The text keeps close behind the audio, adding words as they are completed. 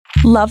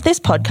Love this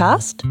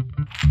podcast?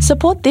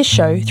 Support this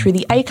show through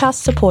the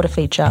Acast supporter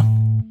feature.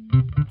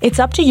 It's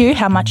up to you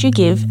how much you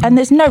give, and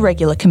there's no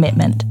regular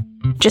commitment.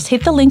 Just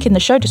hit the link in the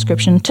show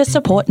description to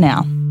support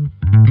now.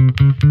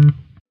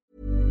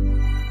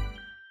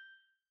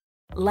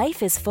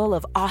 Life is full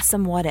of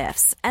awesome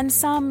what-ifs, and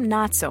some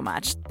not so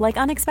much, like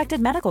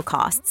unexpected medical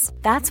costs.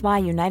 That's why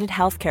United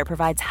Healthcare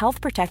provides Health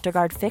Protector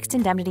Guard fixed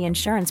indemnity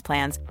insurance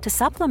plans to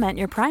supplement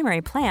your primary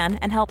plan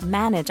and help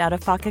manage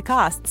out-of-pocket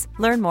costs.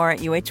 Learn more at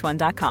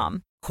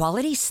uh1.com.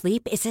 Quality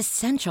sleep is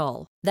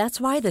essential. That's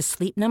why the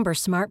Sleep Number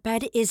Smart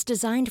Bed is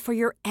designed for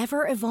your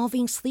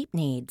ever-evolving sleep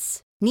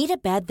needs. Need a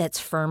bed that's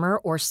firmer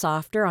or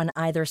softer on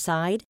either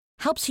side?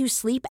 Helps you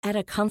sleep at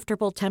a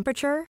comfortable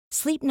temperature?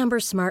 Sleep Number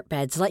Smart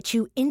Beds let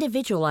you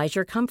individualize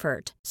your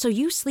comfort, so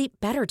you sleep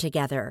better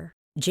together.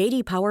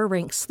 J.D. Power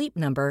ranks Sleep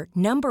Number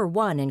number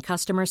 1 in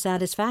customer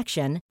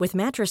satisfaction with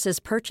mattresses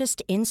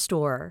purchased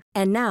in-store.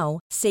 And now,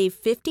 save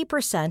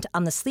 50%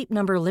 on the Sleep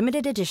Number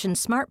Limited Edition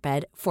Smart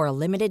Bed for a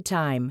limited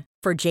time.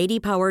 For J.D.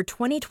 Power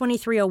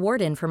 2023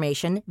 award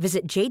information,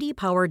 visit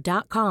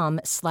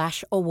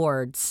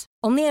jdpower.com/awards.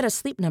 Only at a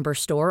Sleep Number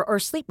store or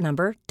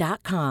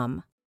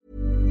sleepnumber.com.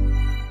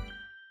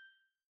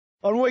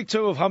 On week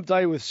 2 of Hump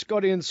Day with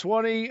Scotty and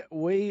Swanee,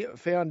 we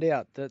found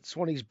out that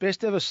Swanee's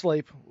best ever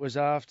sleep was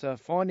after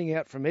finding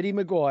out from Eddie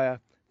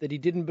Maguire that he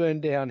didn't burn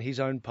down his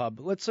own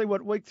pub. Let's see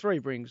what week 3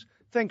 brings,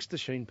 thanks to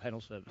Sheen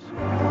Panel Service.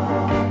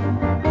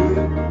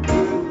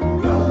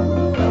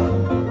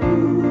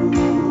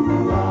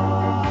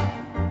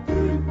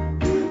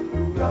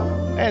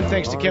 And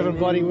thanks to Kevin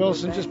Bloody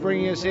Wilson just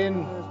bringing us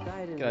in.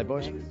 G'day,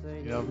 boys.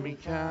 Get off me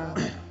car.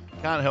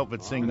 Can't help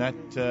but sing that.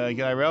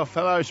 G'day, Ralph.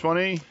 Hello,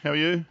 Swanee. How are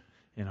you?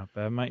 You're not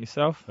bad, mate.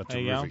 Yourself?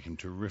 Terrific and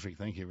terrific.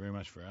 Thank you very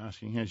much for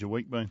asking. How's your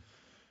week been?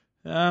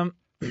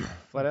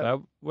 Flat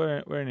out.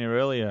 We're in here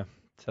earlier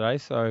today,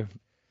 so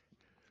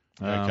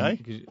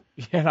Okay.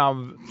 Yeah,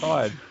 I'm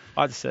tired.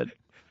 I had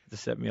to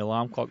set my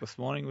alarm clock this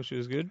morning, which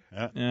was good.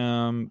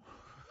 Yeah.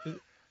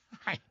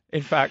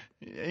 In fact,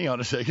 hang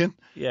on a second.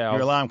 Yeah, your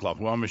alarm clock.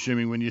 Well, I'm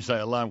assuming when you say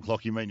alarm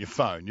clock, you mean your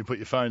phone. You put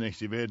your phone next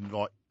to your bed,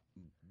 like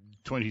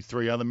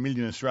 23 other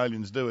million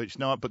Australians do each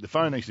night. Put the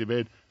phone next to your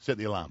bed, set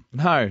the alarm.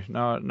 No, I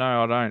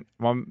don't.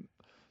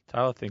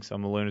 Taylor thinks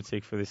I'm a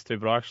lunatic for this too,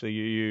 but I actually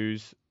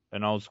use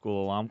an old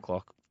school alarm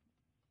clock.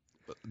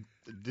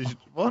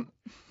 What?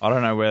 I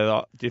don't know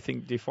whether. Do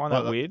you find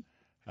that weird?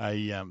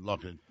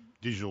 Like a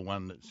digital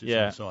one that sits yeah,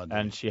 on the side.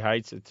 And she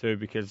hates it too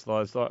because it's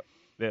like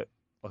they're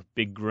like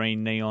big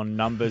green neon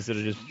numbers that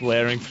are just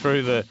blaring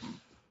through the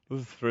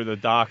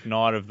dark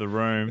night of the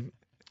room.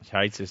 She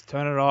hates us.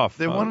 Turn it off.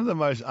 They're one of the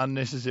most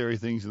unnecessary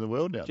things in the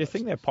world now. Do you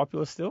think they're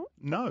popular still?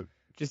 No.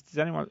 Does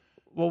anyone?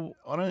 Well,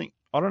 I don't think.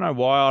 I don't know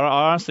why.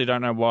 I honestly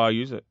don't know why I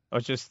use it.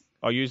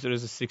 I used it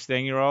as a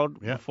 16-year-old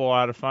before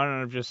I had a phone,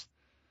 and I've just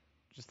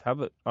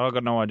habit. I've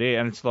got no idea,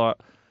 and it's like,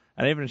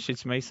 and even it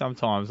shits me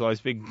sometimes.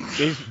 Like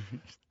these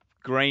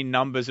green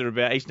numbers are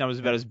about, each number's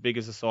about as big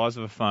as the size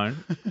of a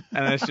phone,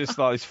 and it's just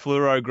like this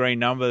fluoro green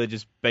number that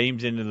just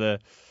beams into the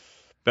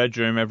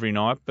bedroom every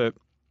night. But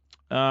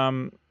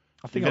I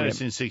think I've had it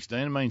since 16.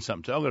 It means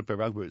something to. I've got a pair of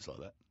rug boots like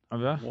that.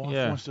 Wife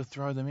wants to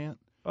throw them out.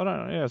 I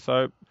don't know. Yeah,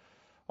 so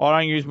I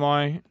don't use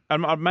my,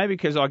 and maybe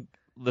because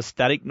the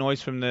static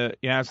noise from the,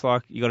 it's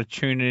like you got to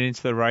tune it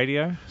into the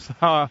radio,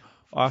 so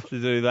I have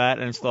to do that,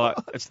 and it's like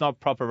it's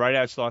not proper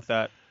radio. It's like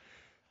that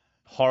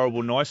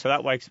horrible noise, so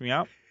that wakes me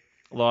up.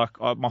 Like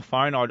my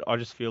phone, I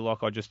just feel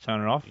like I just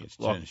turn it off. You just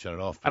shut it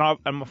off.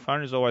 And my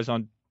phone is always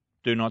on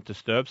Do Not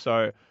Disturb,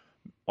 so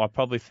I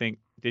probably think,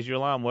 does your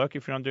alarm work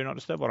if you're on Do Not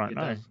Disturb? I don't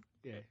know. Does.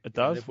 Yeah, it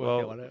does.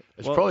 Well,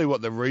 it's probably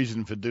what the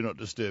reason for Do Not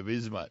Disturb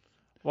is, mate.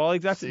 Well,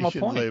 exactly so my you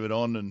point. Leave it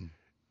on and.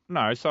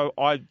 No, so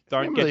I don't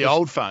Remember get the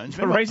old phones.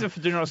 The reason for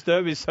Do Not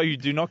Disturb is so you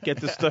do not get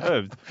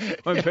disturbed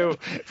when people are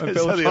trying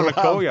to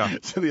call you.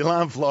 So the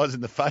alarm flies in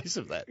the face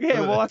of that.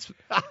 Yeah, well,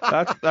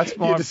 that's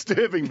my. You're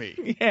disturbing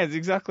me. Yeah,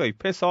 exactly.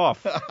 Piss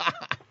off. And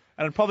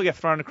it'd probably get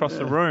thrown across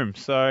the room.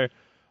 So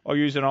I'll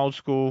use an old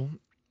school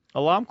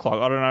alarm clock.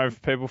 I don't know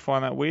if people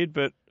find that weird,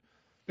 but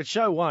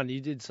show one,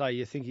 you did say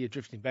you think you're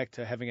drifting back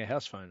to having a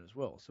house phone as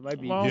well. So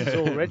maybe it's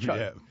all retro.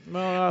 Yeah.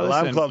 No,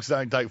 alarm clocks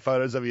don't take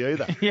photos of you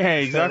either. Yeah,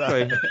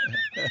 exactly.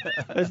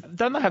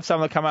 Don't they have some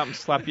that come up and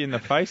slap you in the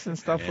face and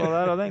stuff like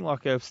that? I think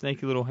like a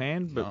sneaky little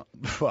hand. But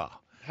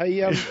hey,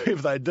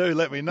 if they do,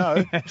 let me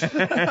know.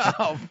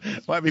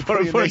 Might be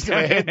putting it next to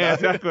my head. Yeah,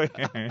 exactly.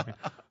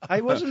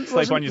 Hey,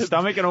 sleep on your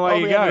stomach and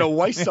away you go. A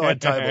wayside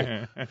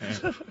table.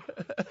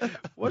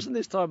 Wasn't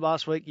this time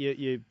last week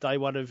you day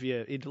one of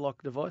your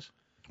interlock device?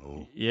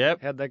 Oh.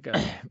 Yep. How'd that go?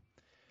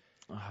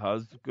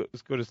 As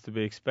good as to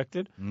be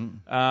expected.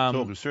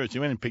 Talk us through it. So you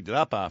went and picked it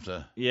up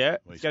after. Yeah,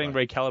 it's getting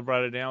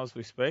recalibrated now as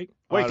we speak.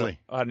 Weekly.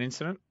 I had an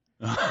incident.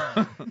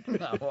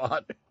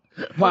 What?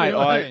 Mate,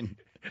 I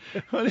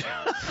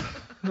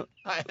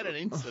had an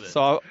incident.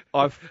 So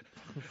I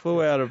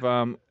flew out of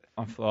I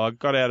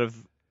got out of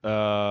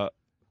the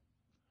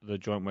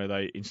joint where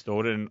they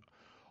installed it, and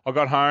I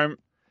got home.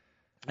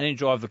 I didn't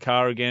drive the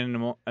car again,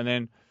 and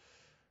then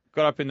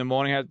got up in the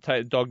morning. Had to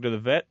take the dog to the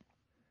vet,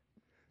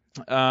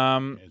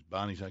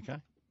 Barney's okay.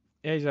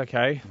 Yeah, he's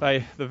okay.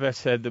 The vet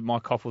said that my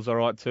cough was all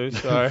right too,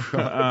 so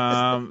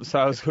so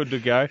I was good to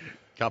go.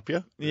 Cup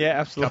you? Yeah,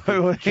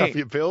 absolutely. Cup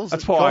your pills?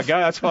 That's why I go.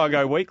 That's why I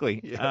go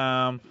weekly.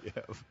 Yeah.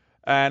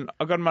 And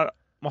I got my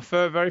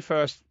very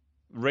first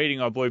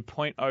reading. I blew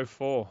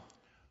 .04.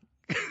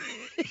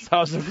 So that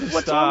was a good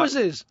What start. time was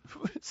this?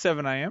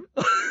 7 a.m.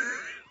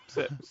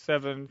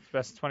 7,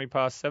 that's 20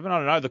 past 7. I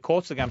don't know. The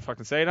courts are going to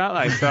fucking see it,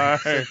 aren't they?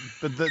 So,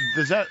 But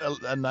does that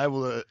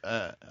enable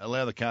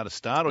allow the car to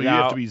start, or No. you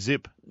have to be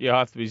zip? yeah, I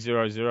have to be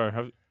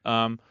 0-0. For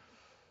how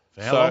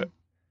So- long?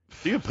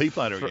 Do you a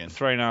P-plater again?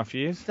 3.5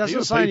 years. Doesn't you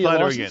it say in your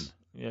P-plater license?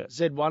 Yeah.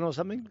 Z1 or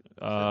something?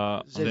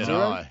 Uh, Z0? ZI.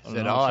 I don't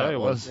know, I'll tell It you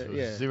was. what. It was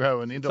Yeah.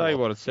 0 and interlock. Tell you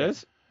what it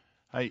says.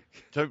 Hey,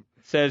 so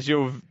Says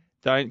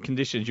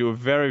conditions. You were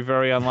very,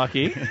 very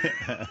unlucky.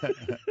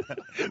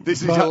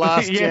 this is your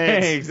last yeah,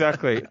 chance.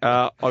 exactly.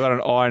 I got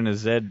an I and a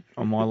Z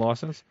on my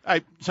license.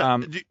 Hey, so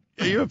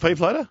are you a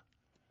P-plater?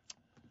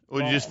 Or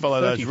do you just follow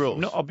those rules?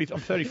 No, I'm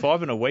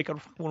 35 in a week. I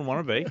wouldn't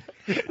want to be.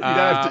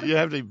 You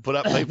have to put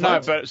up P-plates? No,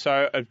 but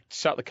so I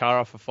shut the car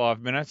off for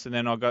 5 minutes, and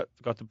then I got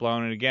to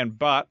blowing it again.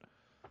 But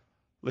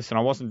listen,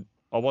 I wasn't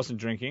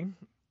drinking.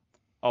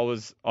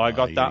 I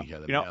got done. You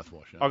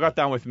mouthwash, I got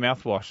done with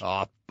mouthwash.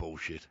 Oh,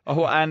 bullshit.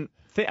 Oh, and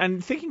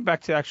thinking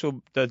back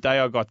to the day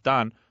I got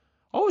done,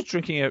 I was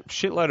drinking a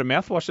shitload of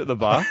mouthwash at the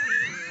bar.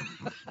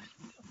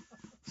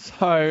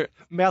 So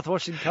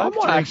Mouthwash and coke?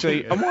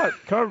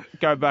 can I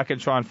go back and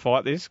try and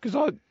fight this? Because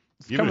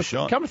Give it a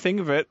shot. Come to think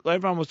of it,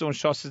 everyone was doing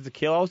shots of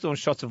tequila. I was doing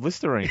shots of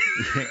Listerine.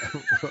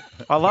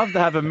 I love to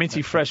have a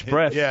minty fresh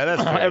breath. Yeah,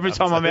 that's fair every enough.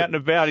 time I'm out and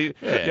about. You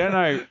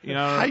I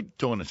know. hate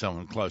talking to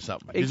someone close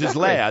up. Because Exactly.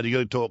 it's loud, you got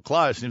to talk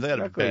close, and if they got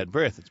Exactly. a bad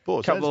breath, it's poor.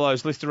 A couple of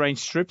those Listerine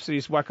strips that you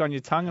just whack on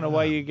your tongue and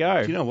away you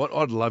go. Do you know what?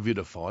 I'd love you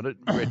to fight it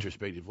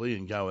retrospectively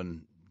and go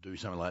and do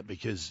something like that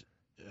because,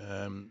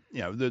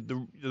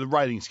 the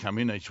ratings come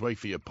in each week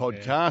for your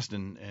podcast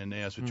and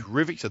ours were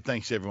terrific. So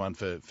thanks to everyone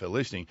for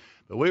listening.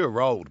 But we were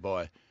rolled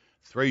by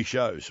 3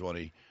 shows,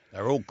 Swanee.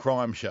 They're all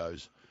crime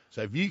shows.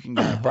 So if you can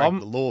go and break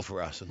the law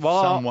for us in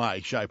some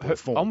way, shape or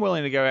form. I'm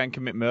willing to go out and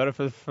commit murder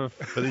for this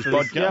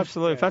podcast? Yeah,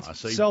 absolutely. I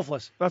see.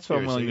 Selfless. That's what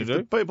I'm willing to If do.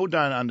 the people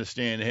don't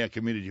understand how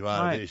committed you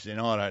are Mate. to this, then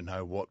I don't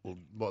know what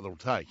it'll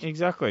take.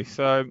 Exactly.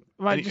 So,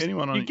 mate,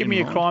 Anyone you give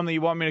me a crime that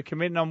you want me to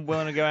commit, and I'm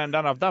willing to go out and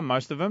done. I've done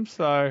most of them.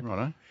 So,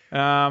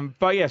 Righto.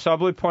 but yeah, so I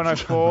blew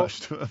 .04.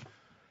 Most of them.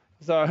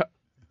 So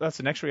that's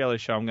the next reality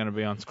show I'm going to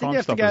be on. It's Didn't Crime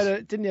you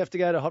Stoppers. have to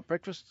go to Hot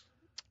Breakfast?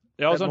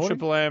 Yeah, I was that on morning?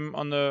 Triple M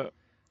on the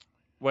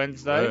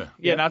Wednesday. were?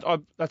 Yeah,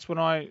 no, that's when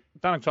I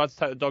tried to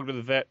take the dog to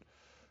the vet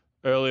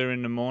earlier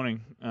in the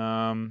morning.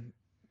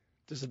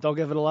 Does the dog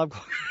have an alarm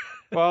clock?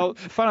 Well,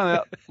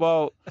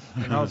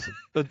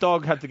 the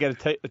dog had to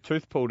get a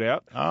tooth pulled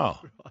out.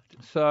 Oh.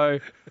 So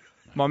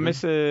my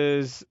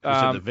missus... You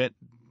said the vet,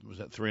 was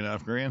that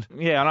 $3,500?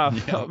 Yeah, I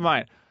know,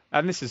 mate.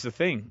 And this is the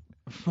thing.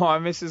 My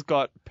missus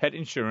got pet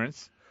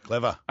insurance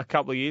Clever. a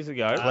couple of years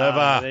ago.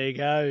 Clever. There you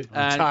go.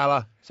 And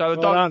Taylor. So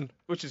the Well dog, done.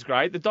 which is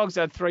great. The dog's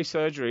had 3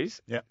 surgeries.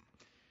 Yep.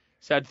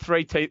 He's had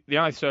 3 teeth. The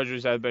only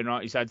surgeries that have been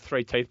right, he's had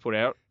 3 teeth put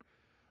out.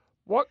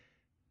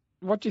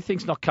 What do you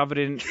think's not covered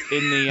in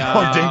the...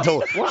 dental.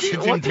 What do She you,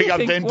 didn't what do you pick up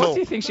think, dental. What do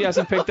you think she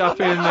hasn't picked up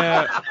in...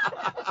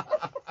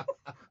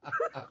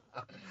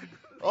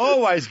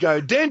 Always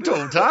go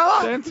dental,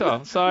 Taylor.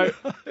 dental? So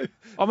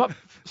I'm up.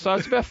 So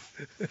it's about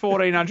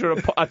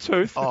 $1,400 a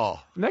tooth.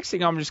 Oh. Next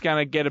thing, I'm just going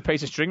to get a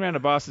piece of string around the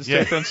bastard's Yeah.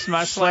 teeth and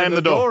slam Slam the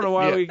the door. and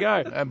away Yeah. we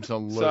go.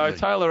 Absolutely. So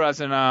Taylor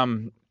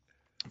hasn't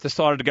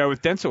decided to go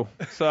with dental.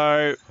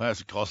 So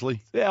That's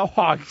costly. yeah,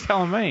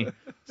 telling me.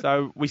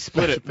 So we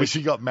split it. But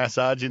she got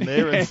massage in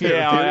there. and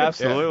Yeah, therapeutic.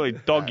 absolutely.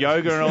 Dog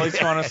yoga and all this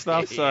kind of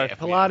stuff. So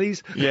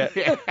Pilates.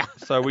 yeah.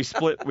 So we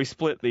split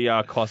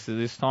the cost of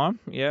this time.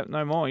 Yeah,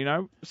 no more. You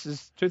know, this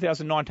is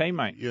 2019,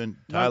 mate. You and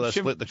Taylor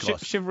split the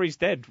cost. Chivalry's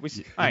dead.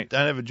 Mate,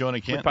 Don't have a joint we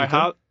account. pay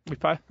hard. We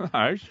pay.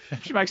 No,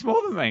 she makes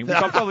more than me. Which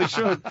I probably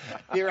should.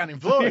 You're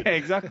unemployed. Yeah,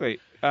 exactly.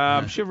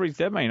 Chivalry's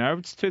dead, mate. You know,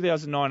 it's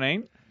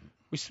 2019.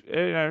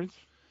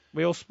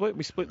 We all split.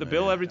 We split the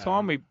bill every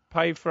time. We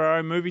pay for our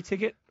own movie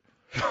ticket.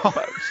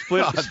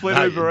 Split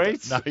No, Uber you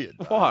Eats. don't. No, you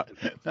don't. What?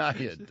 No,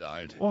 you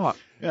don't. What?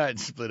 You don't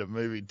split a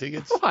movie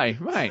tickets. Why,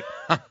 mate?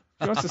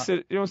 He wants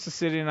to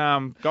sit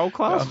in gold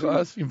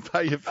class. You can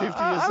pay your 50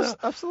 yourself.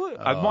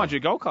 Absolutely. Mind you,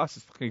 gold class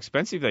is fucking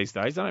expensive these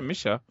days. They don't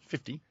miss you.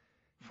 50.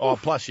 Oh,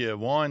 plus your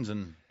wines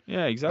and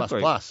Yeah,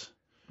 exactly. plus.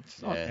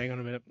 not- Yeah. Hang on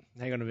a minute.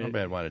 Not a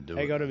bad way to do it.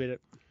 Hang on a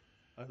minute.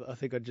 I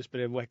think I'd just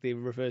better whack the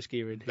reverse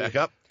gear in here. Back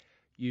up.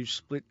 You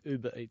split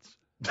Uber Eats.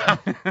 How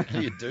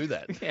do you do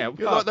that? Yeah,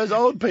 You're like those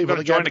old people got a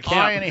that go, joint account.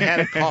 I only had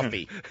a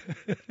coffee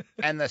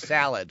and the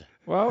salad.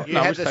 Well, You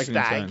no, had we're the taking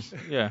in steak. turns.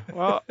 Yeah.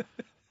 Well,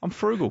 I'm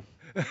frugal.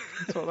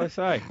 That's what they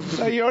say.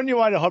 So you're on your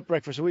way to Hot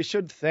Breakfast. We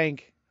should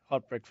thank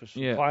Hot Breakfast for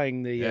Yeah.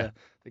 playing the Yeah.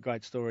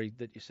 great story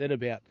that you said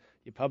about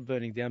your pub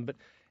burning down. But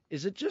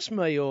is it just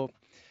me, or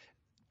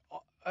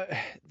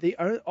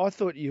I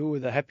thought you were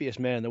the happiest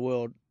man in the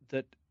world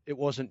that it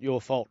wasn't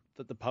your fault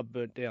that the pub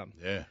burnt down?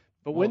 Yeah.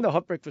 But when the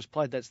Hot Breakfast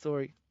played that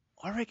story,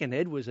 I reckon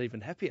Ed was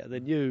even happier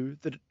than you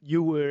that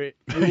you weren't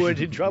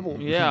in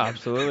trouble. Yeah,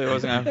 absolutely. I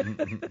wasn't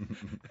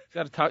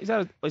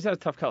he's had a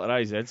tough couple of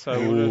days, Ed. So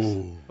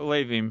we'll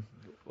leave him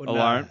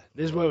alone.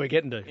 This is where we're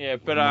getting to. Yeah,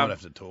 but we might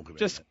have to talk about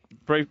just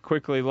that.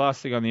 quickly,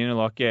 last thing on the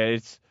interlock. Yeah,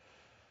 it's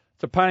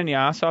a pain in the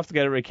ass. I have to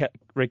get it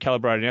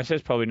recalibrated now. So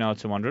it's probably another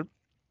 200.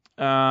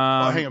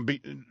 Hang on.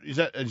 Is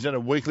that a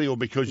weekly or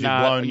because you've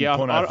blown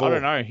 0.04? I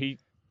don't know.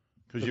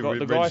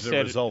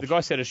 The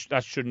guy said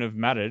that shouldn't have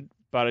mattered,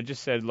 but it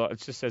just said it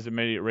just says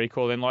immediate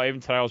recall. Then even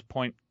today I was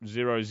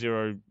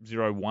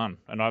 0.0001,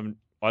 and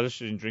I just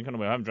didn't drink on the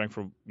way. I haven't drank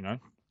for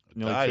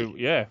nearly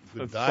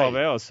 12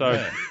 hours.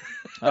 So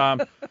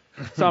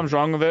something's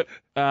wrong with it.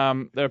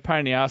 They're a pain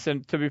in the ass,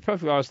 and to be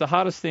perfectly honest, the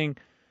hardest thing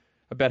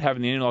about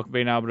having the interlock,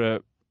 being able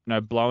to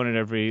blowing it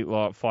every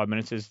 5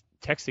 minutes, is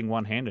texting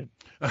one-handed.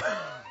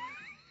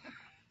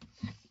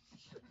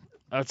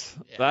 That's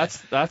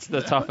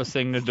the toughest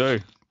thing to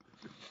do.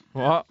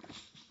 What?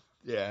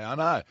 Yeah, I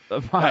know.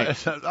 Mate, I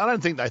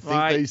don't think they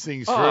think these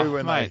things through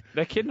when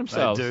they're kidding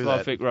themselves. They do like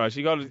that. Vic Rose.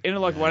 You got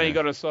interlock one, you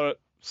got to sort of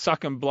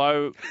suck and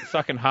blow,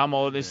 suck and hum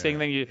all of this thing.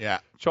 Then you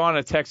trying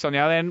to text on the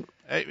other end.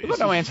 You've got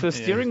no answer for the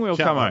steering wheel,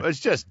 come on. It's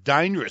just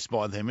dangerous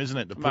by them, isn't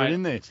it, to put it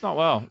in there? It's not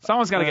well.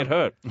 Someone's going to get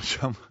hurt.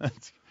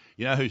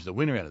 You know who's the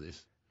winner out of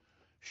this?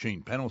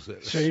 Sheen Panel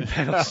Service. Sheen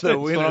Panel Service. The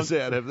winners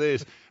out of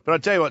this. But I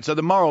tell you what, so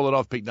the moral that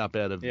I've picked up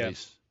out of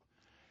this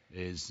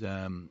is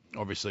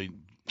obviously,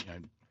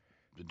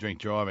 the drink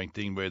driving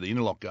thing where the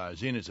interlock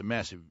goes in, it's a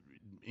massive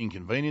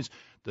inconvenience.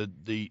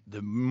 The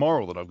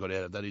moral that I've got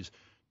out of that is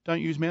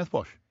don't use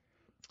mouthwash.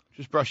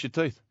 Just brush your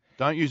teeth.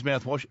 Don't use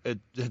mouthwash. It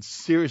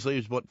seriously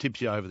is what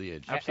tips you over the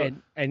edge.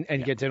 Absolutely.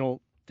 And get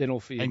dental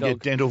for your dog. And get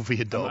dental for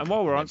your dog. And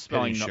while we're on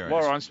smelling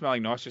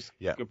nice, just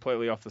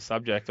completely off the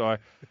subject, I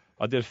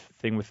did a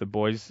thing with the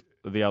boys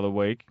the other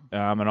week,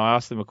 and I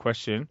asked them a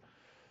question.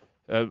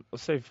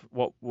 Let's see,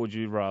 what would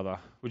you rather?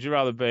 Would you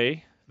rather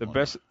be the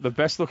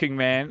best looking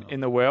man in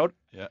the world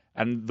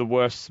and the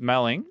worst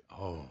smelling,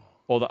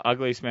 or the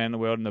ugliest man in the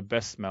world and the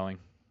best smelling?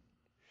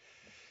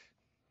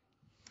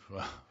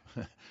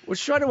 Well,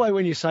 straight away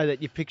when you say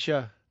that, you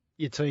picture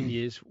your teen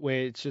years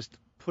where it's just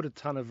put a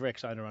ton of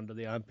Rexona under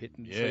the armpit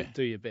and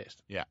do your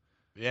best. Yeah.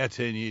 Our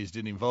 10 years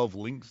didn't involve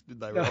links, did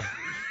they, Rob?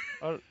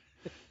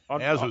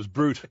 Ours was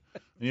brute. And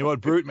you know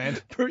what brute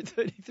meant? Brute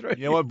 33.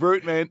 You know what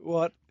brute meant?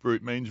 What?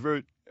 Brute means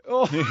brute.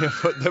 Oh. You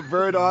put the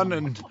brute on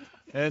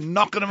and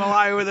knocking them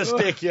away with a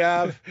stick,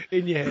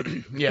 in your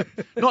head. Yeah.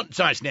 Not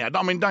so much now.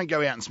 I mean, don't go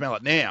out and smell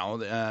it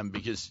now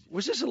because...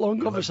 Was this a long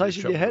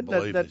conversation you had,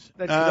 that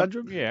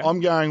conundrum? Yeah.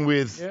 I'm going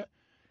with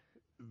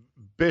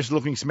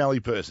best-looking smelly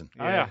person.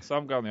 Oh, yeah. So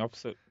I'm going the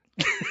opposite.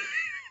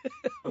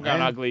 I'm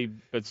going ugly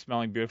but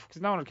smelling beautiful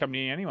because no one would come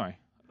near you anyway.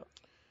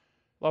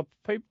 Like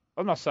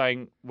I'm not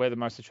saying we're the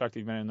most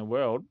attractive men in the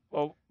world,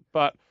 but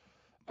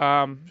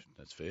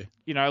that's fair.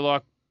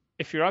 Like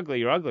if you're ugly,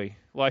 you're ugly.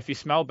 Like if you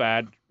smell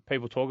bad,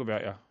 people talk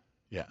about you.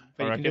 Yeah,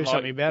 but you can do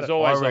something about it.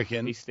 Always I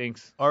reckon he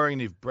stinks. I reckon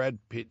if Brad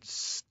Pitt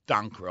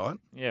stunk, right?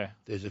 Yeah.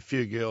 There's a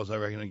few girls I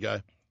reckon would go,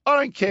 I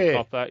don't care.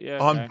 Pop that,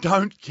 yeah. I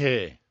don't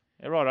care.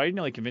 Yeah, right. You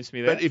nearly convinced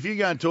me there. But if you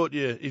go and talk to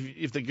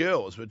if the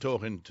girls were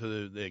talking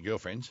to their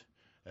girlfriends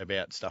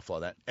about stuff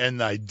like that, and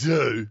they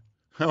do.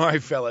 All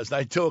right, fellas,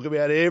 they talk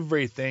about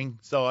everything,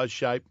 size,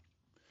 shape,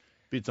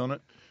 bits on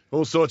it,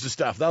 all sorts of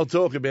stuff. They'll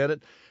talk about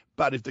it.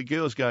 But if the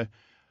girls go,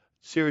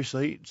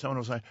 seriously, someone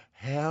will say,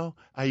 how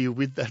are you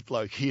with that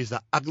bloke? He is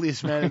the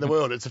ugliest man in the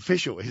world. It's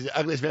official. He's the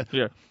ugliest man.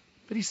 Yeah.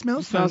 But he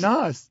smells so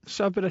nice.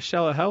 Show a bit of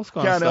shallow health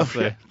kind of stuff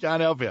there.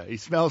 Can't help you. He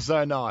smells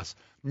so nice.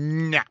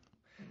 Nah.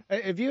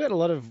 Have you had a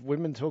lot of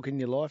women talk in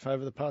your life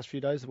over the past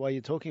few days the way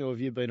you're talking, or have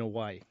you been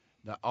away?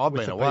 No, I've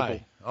been away.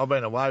 People? I've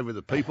been away with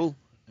the people.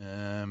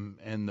 And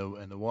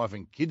the wife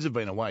and kids have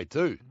been away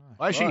too.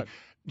 Actually,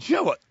 you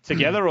know what?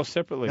 Together or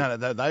separately? No,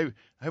 they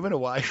went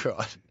away,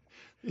 right?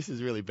 This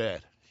is really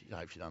bad. I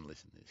hope she doesn't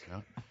listen to this,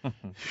 right?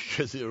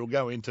 Because it'll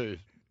go into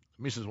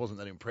Mrs. wasn't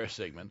that impressed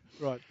segment.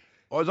 Right.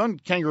 I was on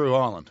Kangaroo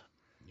Island,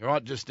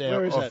 right, just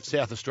out off that?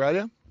 South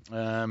Australia.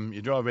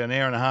 You drive about an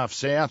hour and a half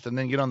south and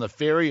then get on the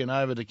ferry and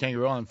over to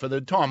Kangaroo Island for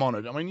the time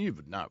honoured. I mean, you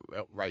would know,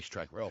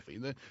 racetrack Ralphie.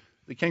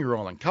 The Kangaroo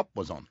Island Cup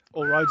was on.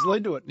 All roads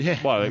lead to it. Yeah,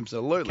 well,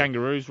 absolutely.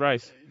 Kangaroos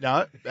race.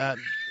 No, that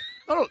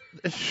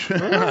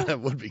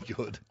would be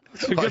good.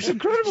 It's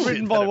incredible.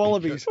 Written by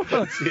wallabies.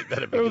 That's it.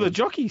 That'd be Who are good. the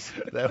jockeys?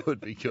 That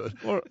would be good.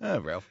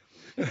 Ralph.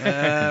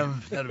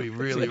 That'd be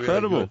really,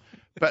 incredible. really good.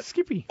 But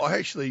Skippy. I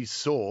actually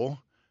saw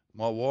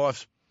my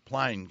wife's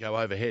plane go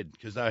overhead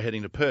because they were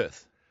heading to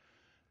Perth.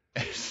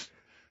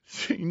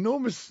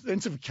 Enormous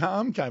sense of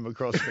calm came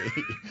across me.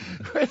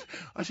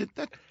 I said,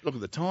 look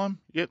at the time.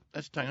 Yep,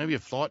 that's taking over your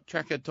flight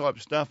tracker type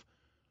stuff.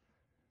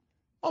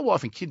 My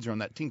wife and kids are on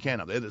that tin can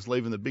up there that's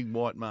leaving the big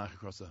white mark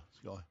across the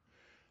sky.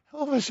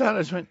 All of a sudden, I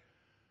just went,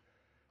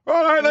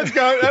 right, let's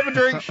go, have a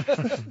drink.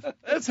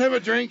 Let's have a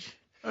drink.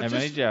 How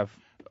many did you have?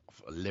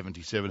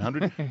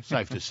 11,700.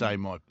 Safe to say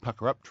my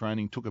pucker-up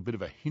training took a bit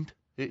of a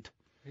hit.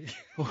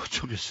 Oh,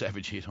 took a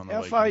savage hit on the How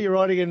weekend. far are you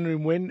riding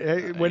and when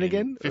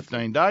again?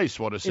 15 days.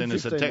 Swatter sent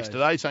us a 15 text days.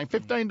 today saying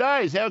 15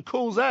 days. How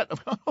cool's that?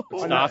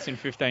 Starts in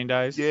 15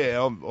 days.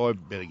 Yeah, I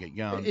better get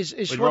going. Is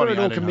We're Schwatter riding at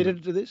all 1800.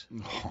 committed to this?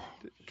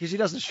 Because he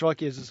doesn't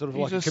strike you as a sort of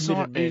like a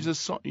committed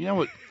man. You know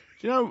what?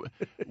 Do you know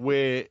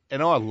where?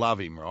 And I love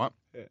him, right?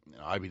 Yeah.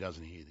 I hope he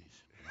doesn't hear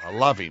this. I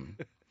love him,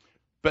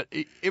 but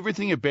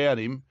everything about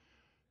him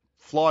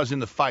flies in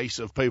the face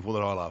of people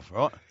that I love.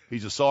 Right?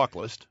 He's a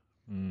cyclist,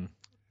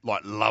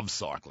 like loves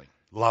cycling,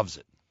 loves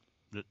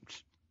it.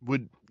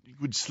 Would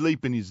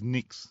sleep in his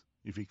nicks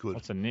if he could.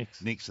 What's a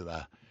Nix? Nicks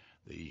are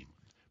the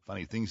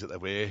funny things that they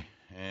wear,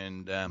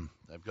 and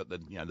they've got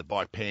the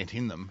bike pant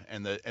in them,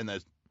 and the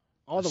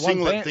Oh, the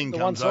singlet one pant, thing the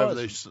comes one over.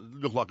 They size.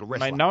 look like a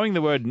wrestler. Mate, knowing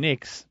the word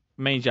Nix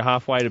means you're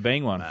halfway to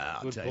being one.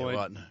 I'll Good tell point. you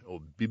what,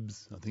 or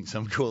bibs, I think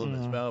some call them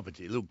as well, but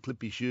little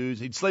clippy shoes.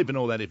 He'd sleep in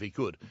all that if he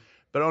could.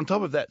 But on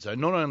top of that, so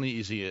not only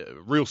is he a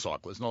real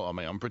cyclist, I'm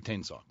a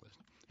pretend cyclist.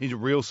 He's a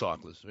real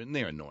cyclist, and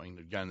they're annoying.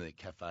 They're going to their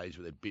cafes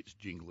with their bits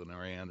jingling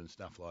around and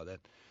stuff like that.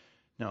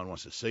 No one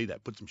wants to see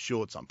that. Put some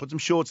shorts on. Put some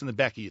shorts in the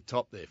back of your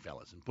top there,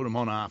 fellas, and put them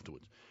on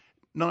afterwards.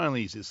 Not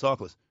only is he a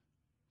cyclist,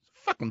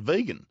 he's a fucking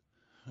vegan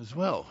as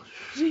well.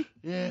 Is he?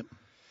 Yeah.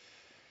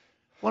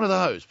 One of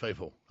those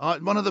people.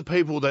 One of the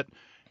people that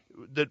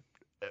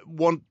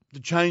want to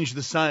change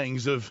the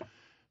sayings of,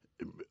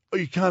 oh,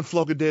 you can't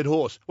flog a dead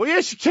horse. Well,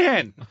 yes, you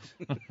can.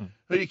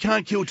 But you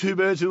can't kill two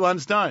birds with one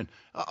stone.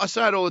 I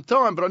say it all the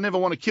time, but I never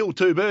want to kill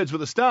two birds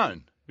with a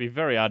stone. Be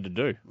very hard to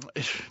do.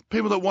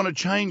 People that want to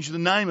change the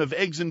name of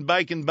Eggs and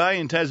Bacon Bay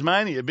in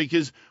Tasmania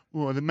because,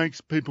 well, it makes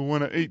people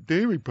want to eat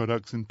dairy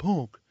products and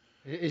pork.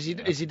 Is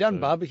he done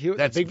barbecue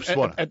That's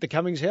at the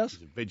Cummings house?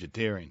 He's a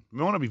vegetarian.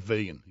 We want to be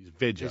vegan. He's a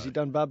veg. Has he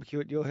done barbecue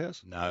at your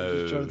house? No. I'm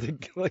just trying to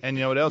think, And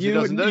you know what else he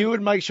doesn't do? You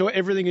would make sure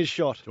everything is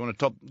shot. Do you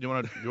want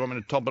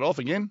me to top it off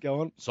again? Go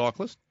on.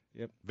 Cyclist.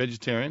 Yep.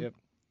 Vegetarian. Yep.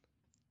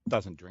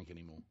 Doesn't drink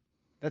anymore.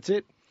 That's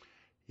it.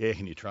 Yeah,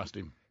 can you trust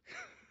him?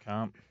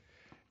 Can't.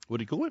 Would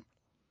he call him?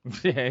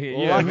 yeah.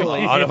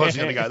 Luckily- I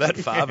wasn't going to go that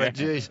far, but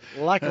geez.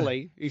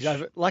 Luckily, he's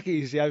over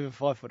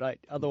 5'8".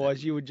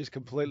 Otherwise, you would just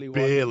completely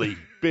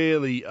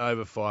Barely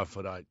over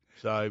 5'8".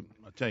 So I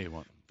tell you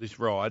what, this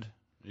ride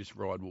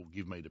will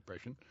give me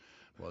depression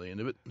by the end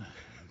of it. I'm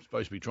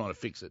supposed to be trying to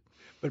fix it.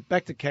 But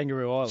back to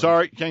Kangaroo Island.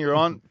 Sorry, Kangaroo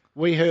Island.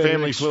 We heard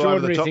Family flew over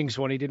the extraordinary top. things,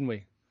 Swanee, didn't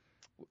we?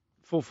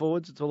 Full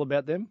forwards, it's all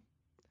about them.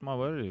 My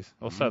word it is.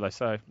 Or so they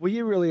say. Were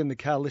you really in the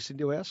car listening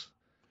to us?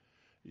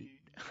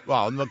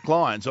 Well, the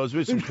clients, I was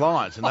with some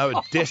clients, and they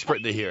were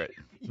desperate to hear it.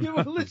 You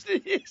were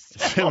listening to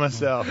yourself. To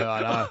myself,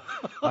 I know.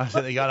 I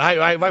said, they're going,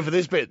 hey, wait for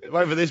this bit.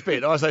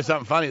 I say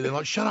something funny. They're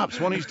like, shut up,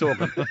 Swanee's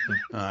talking.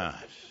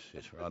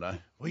 Shit, righto.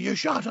 Well, you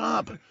shut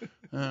up.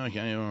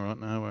 Okay, all right,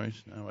 no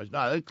worries. No,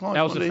 the clients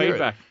How was the wanted to hear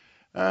feedback?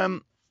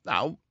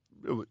 No,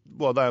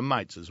 well, they were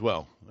mates as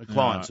well. The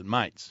clients and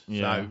mates.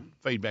 Yeah. So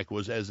feedback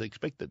was as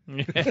expected.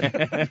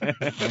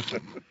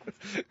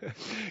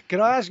 Can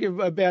I ask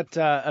you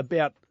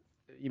about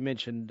you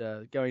mentioned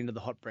going to the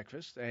hot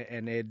breakfast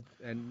and Ed,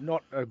 and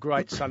not a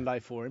great Sunday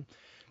for him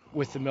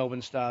with the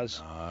Melbourne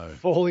Stars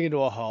falling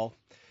into a hole.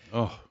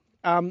 Oh,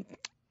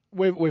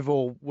 We've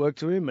all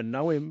worked with him and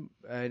know him,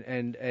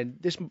 and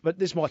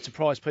this might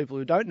surprise people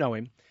who don't know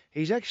him.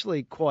 He's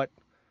actually quite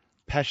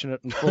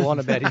passionate and full on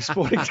about his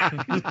sporting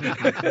team.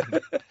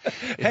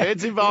 if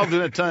Ed's involved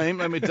in a team,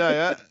 let me tell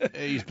you,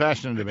 he's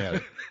passionate about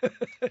it.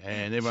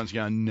 And everyone's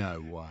going, no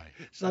way.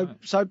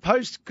 So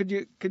post, could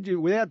you,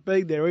 without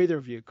being there, either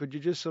of you, could you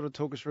just sort of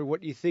talk us through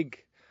what you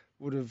think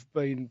would have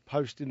been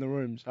post in the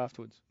rooms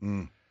afterwards?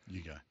 You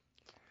go.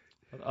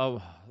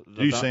 Oh,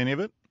 Do you see any of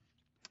it?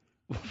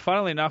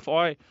 Funnily enough,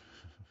 I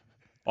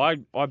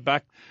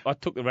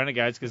took the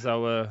Renegades because they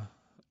were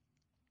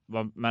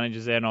my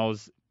managers there, and I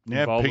was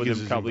involved with Pickers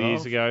them a is couple of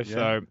years ago. involved.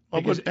 So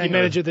Because your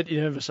manager that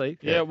you never see.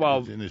 yeah,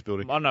 well, in this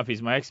building. I don't know if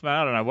he's my ex-man.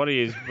 I don't know what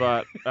he is,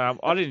 but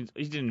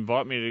he didn't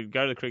invite me to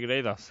go to the cricket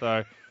either.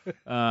 So he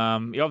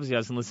obviously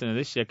hasn't listened to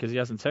this yet because he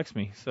hasn't texted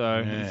me.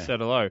 So he said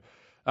hello.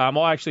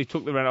 I actually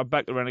took I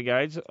backed the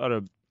Renegades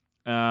and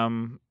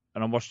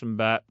I watched them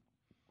bat.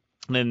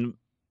 And then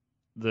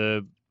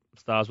the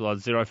Stars were like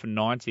 0 for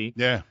 90.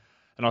 Yeah.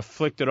 And I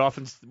flicked it off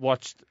and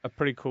watched a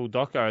pretty cool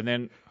doco. And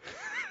then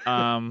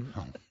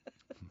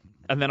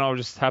and then I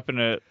just happened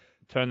to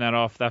turn that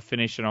off. That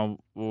finished, and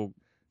we were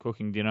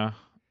cooking dinner.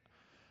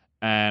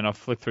 And I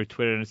flicked through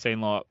Twitter and it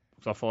seemed like,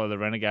 because I follow the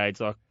Renegades,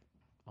 like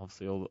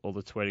obviously all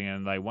the tweeting,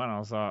 and they won. I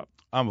was like,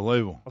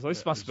 unbelievable.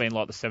 this must have been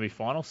like the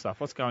semi-final stuff.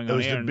 What's going It on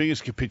was here? the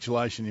biggest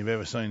capitulation you've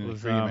ever seen in a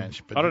cricket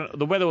match. But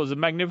The weather was a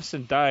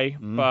magnificent day,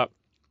 but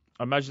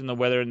I imagine the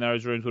weather in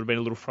those rooms would have been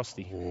a little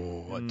frosty.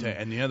 and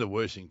the other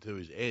worst thing too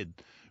is Ed,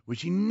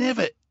 which he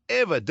never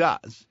ever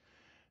does,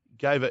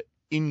 gave an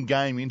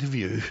in-game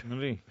interview.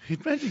 Really?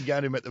 Imagine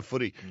going to him at the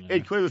footy.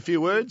 Ed, can we have a few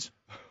words?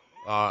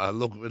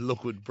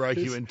 Look would break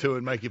you in two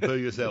and make you poo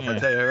yourself. I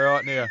tell you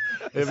right now,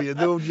 there'll be a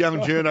little young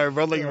journo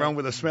rolling around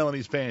with a smell in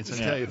his pants. I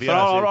tell you, if you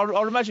I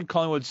would imagine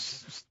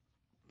Collingwood's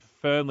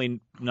firmly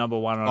number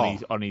one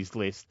on his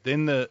list.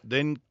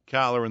 then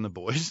Carla and the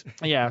boys,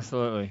 Yeah,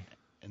 absolutely.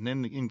 and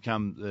then in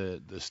come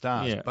the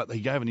Stars. Yeah. But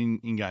he gave an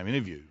in-game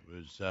interview. It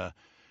was,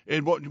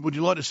 Ed, what would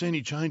you like to see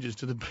any changes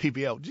to the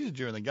BBL? This is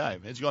during the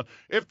game. It's gone,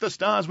 if the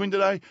Stars win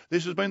today,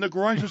 this has been the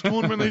greatest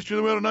tournament in the history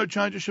of the world, and no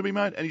changes should be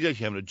made. And he's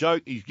actually having a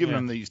joke. He's giving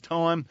them his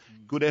time,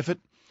 good effort.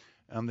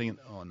 I'm thinking,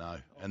 oh, no.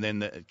 And then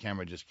the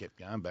camera just kept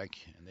going back,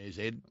 and there's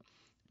Ed.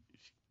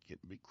 He's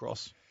getting a bit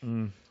cross.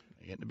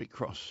 Getting a bit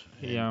cross.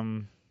 He,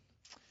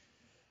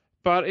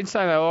 but in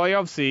saying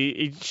that,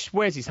 he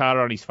wears his heart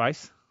on his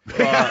face.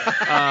 But,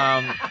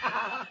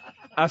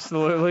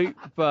 absolutely.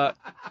 But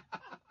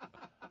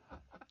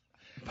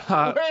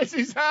where's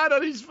his heart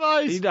on his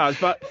face? He does,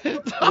 but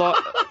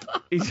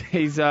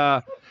he's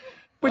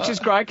which is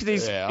great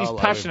because he's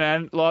passionate.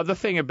 And like the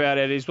thing about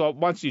it is,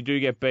 once you do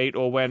get beat,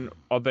 or when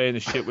I've been in the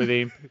shit with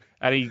him,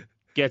 and he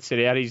gets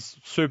it out, he's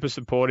super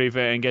supportive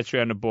and gets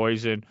around the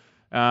boys, and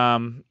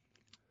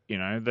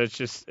that's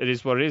just, it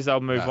is what it is.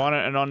 They'll move on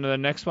and on to the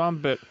next one.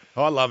 But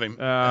I love him.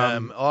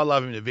 I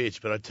love him to bits.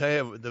 But I tell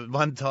you, the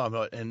one time,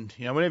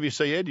 whenever you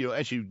see Ed,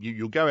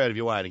 you'll go out of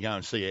your way to go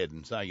and see Ed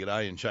and say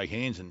g'day and shake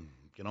hands and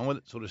get on with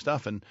it, sort of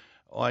stuff. And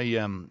I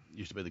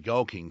used to be the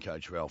goal king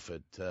coach, Ralph,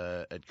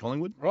 at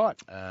Collingwood.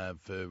 Right.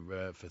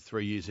 For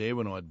 3 years there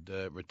when I'd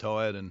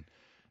retired, and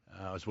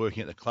I was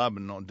working at the club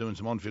and I'm doing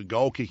some on-field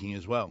goal kicking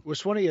as well. Was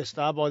Swanee a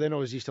star by then, or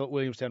was he still at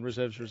Williamstown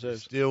reserves?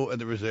 Still at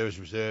the reserves.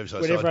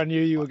 When everyone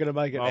knew you were going to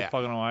make it. Oh,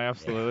 fucking away,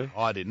 absolutely.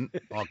 Yeah, I didn't,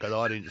 because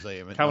I didn't see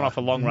him. Coming off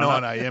a long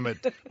run. 9 a.m.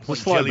 at Point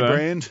Jelly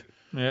Brand.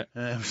 Yeah.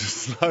 It was a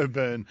slow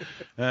burn.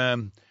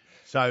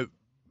 So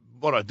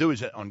what I do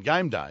is on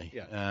game day,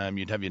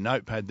 you'd have your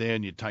notepad there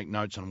and you'd take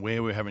notes on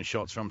where we're having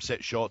shots from,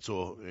 set shots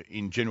or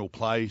in general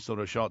play sort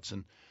of shots.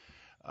 And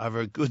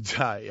over a good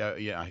day,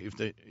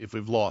 if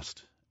we've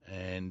lost,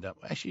 and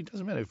actually it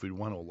doesn't matter if we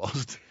won or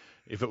lost.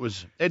 If it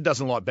was, Ed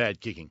doesn't like bad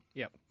kicking.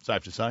 Yep.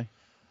 Safe to say.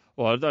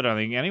 Well, I don't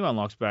think anyone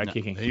likes bad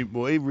kicking. He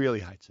really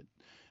hates it,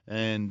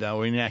 and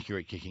or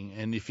inaccurate kicking.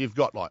 And if you've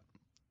got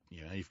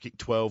you've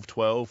kicked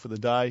 12-12 for the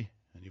day,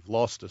 and you've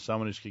lost to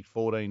someone who's kicked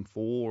 14-4,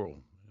 or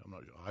I'm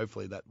not sure,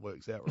 hopefully that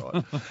works out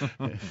right.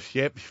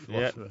 Yep.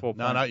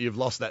 You've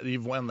lost that.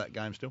 You've won that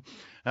game still.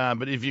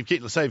 But if you've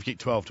kicked, let's say you've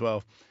kicked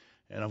 12-12.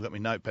 And I've got my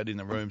notepad in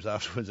the rooms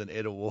afterwards, and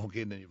Ed will walk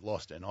in and you've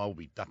lost it, and I'll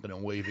be ducking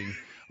and weaving.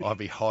 I'll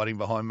be hiding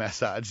behind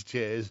massage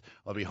chairs.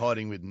 I'll be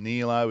hiding with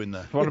Nilo in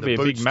the want to be a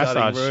big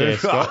massage chair,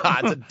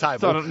 Scott. It's a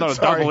table. It's not a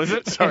double, is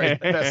it? Sorry,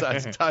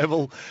 massage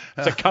table.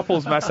 It's a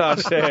couple's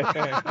massage chair.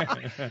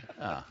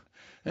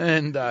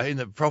 And in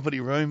the property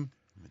room,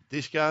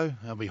 disco,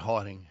 I'll be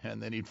hiding,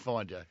 and then he'd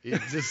find you.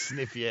 He'd just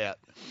sniff you out.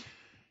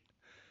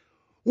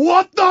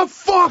 What the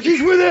fuck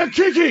is with our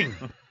kicking?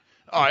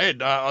 Oh,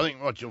 Ed, I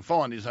think what you'll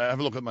find is have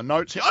a look at my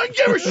notes here. I don't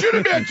give a shit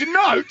about your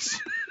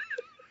notes.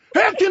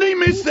 How can he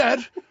miss that?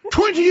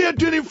 20 out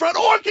dead in front.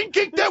 I can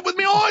kick that with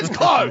my eyes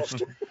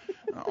closed.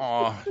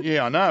 Oh,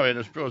 yeah, I know, Ed.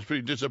 I was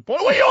pretty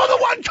disappointed. Well, you're the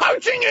one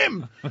coaching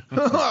him.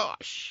 Oh,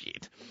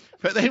 shit.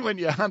 But then when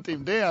you hunt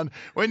him down,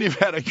 when you've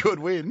had a good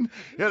win,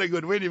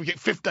 you've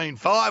kicked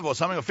 15-5 or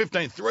something, or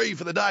 15-3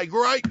 for the day.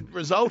 Great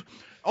result.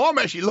 I'm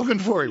actually looking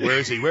for him. Where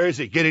is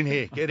he? Get in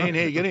here.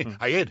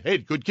 Hey,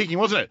 Ed, good kicking,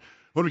 wasn't it?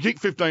 What did we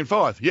kick?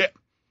 15-5. Yeah.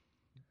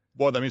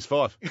 Why'd they miss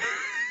 5?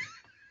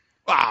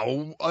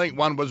 I think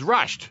one was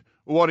rushed.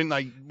 Why didn't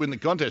they win the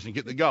contest and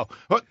get the goal?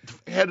 What?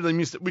 How did they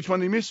miss it? Which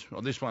one did they miss?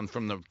 Oh, this one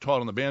from the tight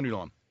on the boundary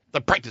line. They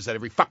practice that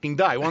every fucking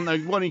day. Why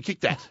didn't he kick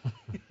that?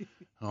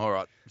 All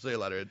right. See you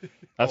later, Ed.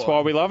 That's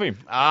why we love him.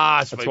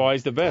 That's why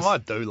he's the best. I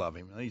do love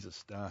him. He's a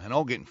star. And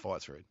I'll get in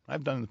fights for it.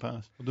 I've done in the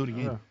past. I'll do it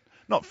again.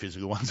 Not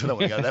physical ones. I don't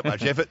want to go that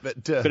much effort.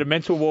 But bit of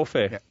mental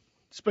warfare. Yeah.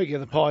 Speaking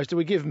of the Pies, do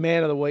we give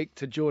Man of the Week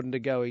to Jordan De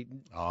Goey?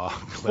 Oh,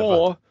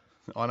 clever.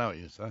 I know what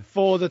you're saying.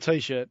 For the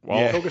T-shirt.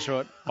 Well, talk us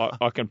right.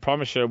 I can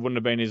promise you it wouldn't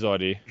have been his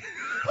idea.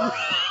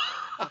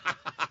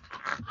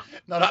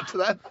 Not up to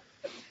that.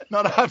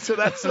 Not up to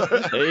that sort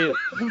of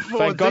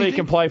Thank God he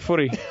can play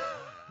footy.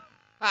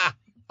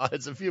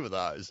 There's a few of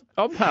those.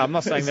 Oh, no, I'm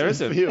not saying there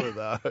isn't. A few of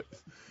those.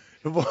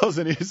 It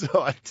wasn't his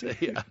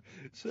idea.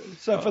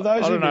 So for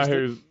those I don't know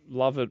who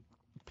Love It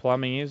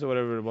Plumbing is or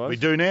whatever it was. We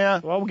do now.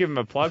 Well, we'll give him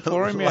a plug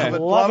for him, yeah.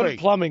 Love It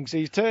Plumbing. So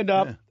he's turned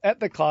up at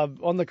the club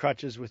on the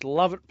crutches with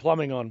Love It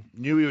Plumbing on.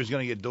 Knew he was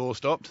going to get door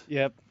stopped.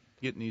 Yep.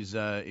 Getting his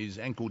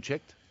ankle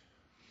checked.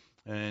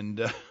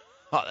 And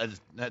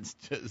that's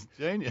just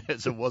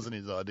genius. It wasn't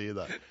his idea,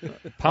 though.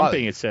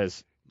 Pumping, it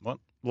says. What?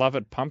 Love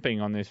It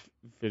Pumping on this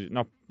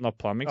video. Not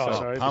plumbing,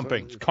 sorry,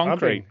 pumping. It's concrete.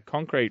 Pumping.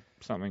 Concrete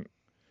something.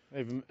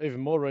 Even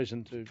more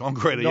reason to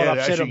concrete. Yeah,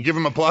 actually give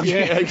him a plug.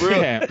 Yeah.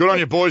 Good on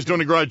you, boys.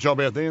 Doing a great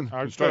job out there in the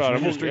construction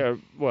industry.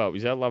 Well,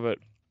 he's out Love It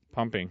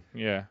Pumping.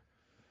 Yeah.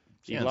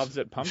 He loves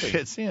it pumping.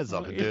 It sounds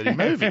like a dirty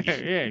movie.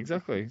 Yeah,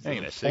 exactly. Hang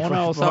on a second.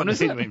 Or something.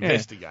 To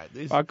investigate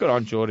this. Good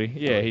on Geordie.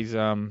 Yeah, he's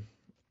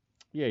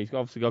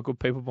obviously got good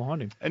people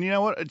behind him. And you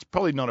know what? It's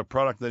probably not a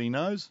product that he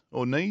knows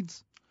or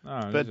needs,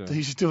 but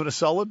he's doing a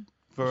solid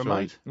for a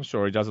mate. I'm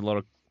sure he does a lot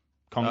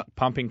of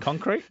pumping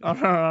concrete. I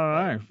don't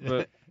know,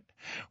 but.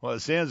 Well, it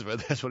sounds of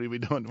it. That's what he'll be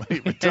doing when he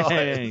retires.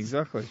 Yeah,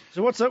 exactly.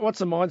 So what's the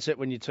mindset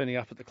when you're turning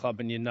up at the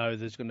club and you know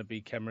there's going to be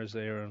cameras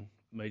there and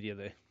media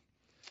there?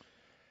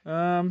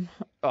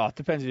 It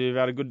depends if you've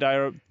had a good day,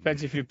 or it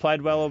depends if you've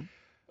played well or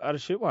had a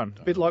shit one.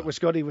 A bit like with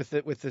Scotty with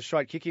the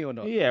straight kicking or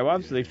not? Yeah, well,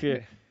 absolutely.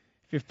 If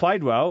you've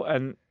played well,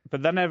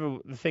 but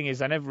the thing is,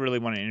 they never really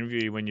want to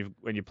interview you when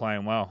you're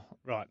playing well.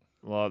 Right.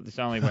 Well, it's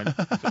only when.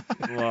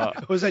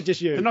 Like, was that just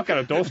you? They're not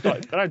going to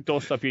doorstop. They don't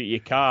doorstop you at your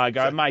car.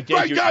 Go, mate.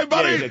 Great game,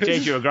 buddy.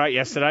 Geez, you were great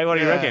yesterday. What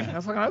do you reckon? I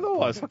was like, I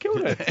was. I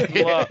killed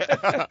it. Well,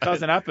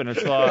 doesn't happen.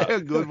 It's like, how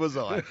good was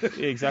I?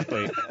 Yeah,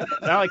 exactly.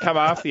 They only come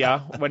after you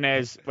when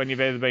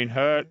you've either been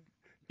hurt,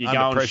 you're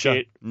going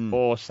shit,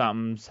 or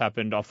something's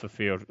happened off the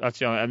field. That's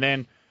the only. And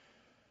then,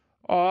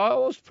 I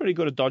was pretty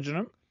good at dodging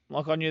them.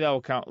 Like I knew they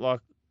were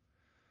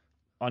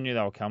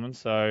coming.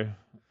 So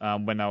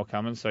when they were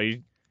coming, so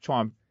you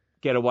try and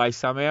get away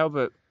somehow,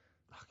 but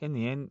in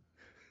the end,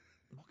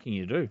 what can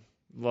you do?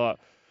 Like,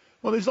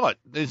 well, there's like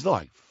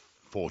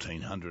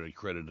 1,400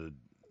 accredited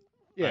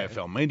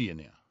AFL media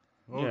now.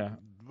 Well, yeah.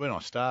 When I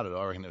started,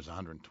 I reckon there was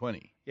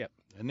 120. Yep.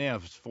 And now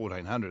it's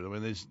 1,400. I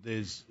mean,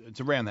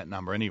 it's around that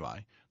number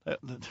anyway.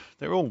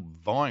 They're all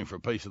vying for a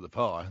piece of the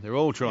pie. They're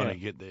all trying to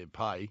get their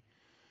pay.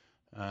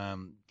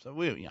 So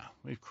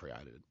we've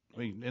created it.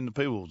 And the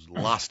people's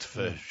lust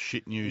for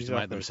shit news to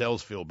make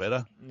themselves feel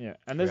better. Yeah,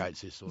 and there's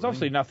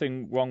obviously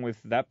nothing wrong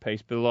with that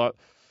piece, but like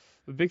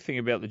the big thing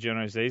about the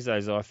journos these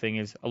days, I think,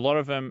 is a lot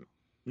of them.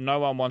 No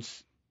one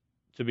wants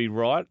to be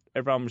right.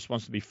 Everyone just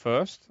wants to be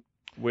first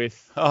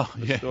with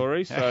the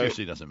story. So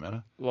accuracy doesn't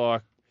matter.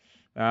 Like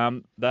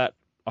that,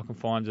 I can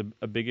find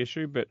a big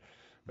issue, but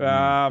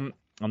not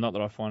that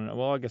I find it.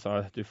 Well, I guess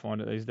I do find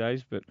it these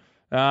days, but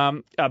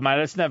mate,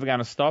 it's never going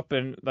to stop,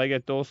 and they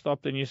get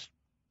doorstopped, and you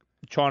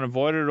try and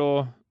avoid it,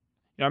 or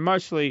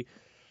mostly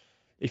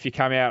if you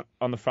come out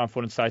on the front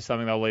foot and say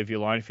something, they'll leave you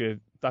alone. If you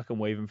duck and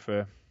weave them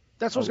for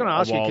that's what I was going to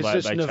ask you,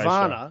 because this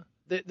Nirvana,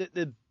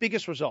 the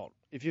biggest result,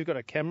 if you've got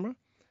a camera,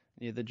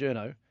 the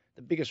journo,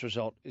 the biggest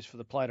result is for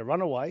the player to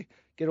run away,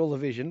 get all the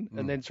vision,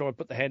 and then try and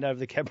put the hand over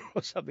the camera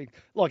or something,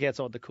 like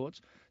outside the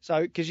courts.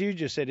 So, because you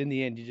just said in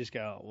the end, you just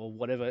go, oh, well,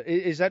 whatever.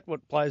 Is that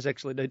what players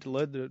actually need to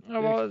learn?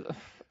 Well,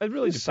 it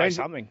really depends. Say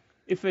something.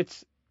 If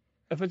it's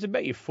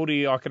about your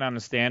footy, I can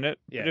understand it.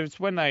 Yeah. But if it's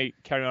when they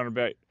carry on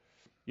about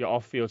your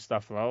off-field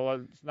stuff, well,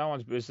 it's no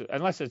one's business,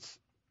 unless it's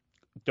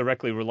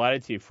directly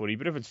related to your footy.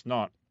 But if it's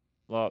not,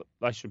 well,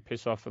 they should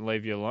piss off and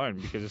leave you alone,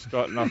 because it's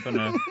got nothing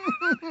to,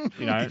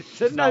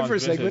 Said no for a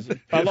segment.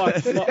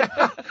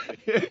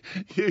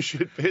 You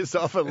should piss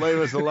off and leave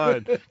us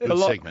alone. Good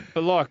segment.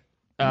 But like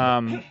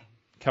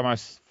Camo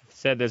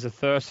said, there's a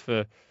thirst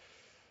for,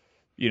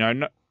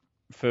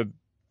 for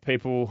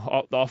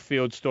people, the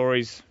off-field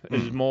stories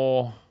is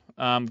more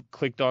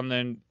clicked on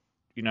than,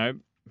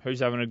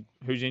 who's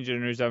injured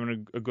and who's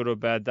having a good or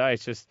bad day.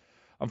 It's just,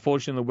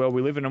 unfortunately, the world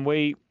we live in, and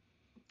we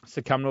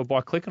succumb to it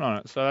by clicking on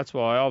it. So that's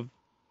why I've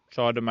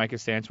tried to make a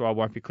stance where I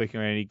won't be clicking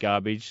on any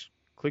garbage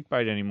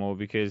clickbait anymore,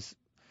 because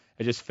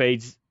it just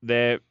feeds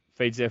their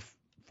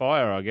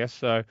fire, I guess.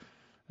 So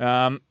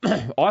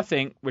I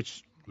think,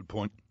 which good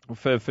point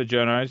for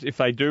journos, if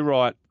they do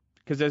write,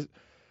 because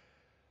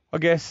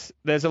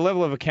there's a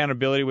level of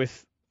accountability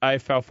with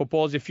AFL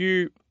footballers. If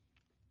you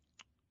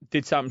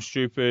did something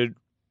stupid,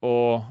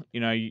 or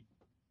you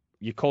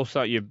call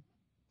something, you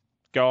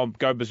go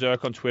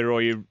berserk on Twitter,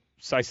 or you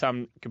say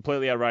something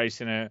completely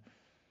outrageous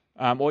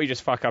or you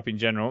just fuck up in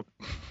general,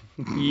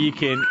 you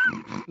can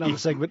another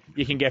segment.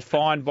 You can get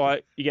fined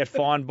by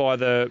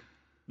the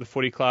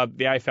footy club.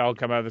 The AFL will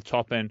come over the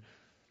top and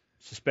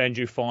suspend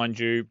you, fine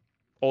you,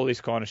 all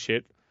this kind of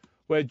shit.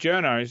 Where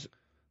journos,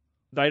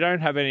 they don't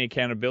have any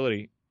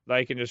accountability.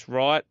 They can just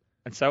write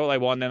and say what they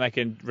want, and then they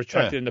can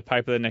retract it in the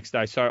paper the next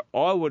day. So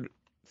I would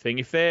think,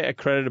 if they're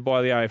accredited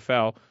by the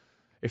AFL,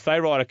 if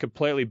they write a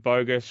completely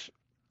bogus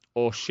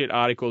or shit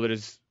article that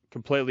is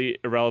completely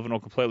irrelevant or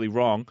completely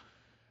wrong,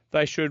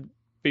 they should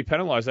be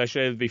penalised. They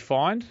should either be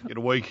fined. Get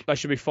a week. They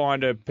should be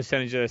fined a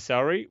percentage of their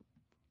salary.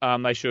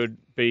 They should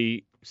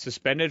be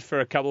suspended for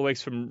a couple of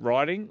weeks from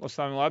writing or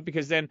something like that,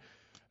 because then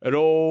it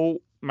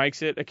all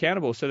makes it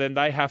accountable. So then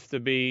they have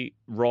to be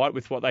right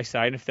with what they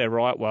say, and if they're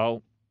right,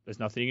 well, there's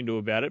nothing you can do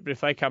about it. But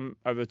if they come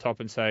over the top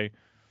and say,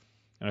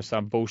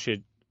 some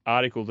bullshit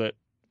article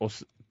or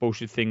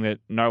bullshit thing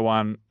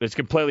that's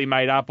completely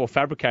made up or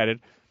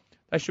fabricated,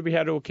 they should be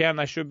held to account.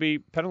 They should be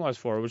penalised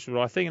for it, which is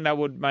what I think, and that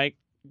would make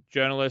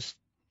journalists'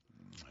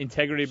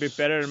 integrity a bit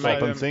better and make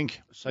them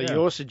think. So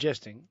you're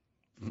suggesting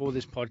for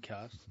this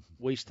podcast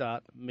we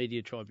start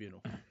Media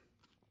Tribunal?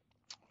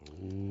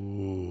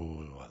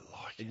 Ooh, I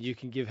like it. And you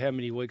can give how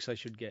many weeks they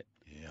should get.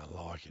 Yeah,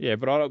 I like it. Yeah,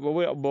 but I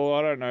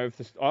don't know if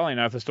I only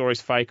know if the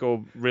story's fake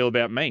or real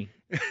about me.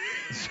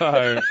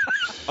 So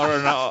I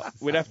don't know.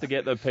 We'd have to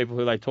get the people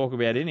who they talk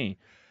about in here.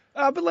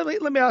 But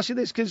let me ask you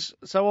this, because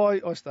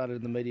I started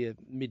in the media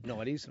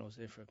mid-90s, and I was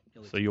there for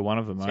nearly So you're one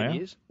of them, 10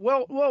 years.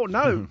 Well,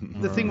 no.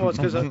 The thing was,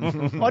 because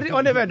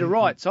I never had to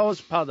write, so I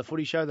was part of the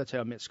footy show. That's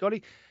how I met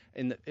Scotty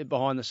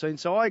behind the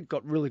scenes. So I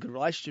got really good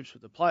relationships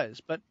with the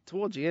players. But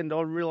towards the end,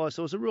 I realised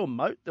there was a real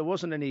moat. There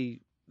was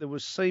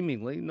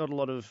seemingly not a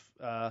lot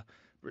of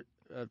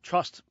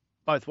trust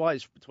both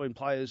ways between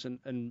players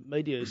and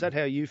media. Is that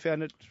how you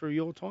found it through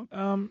your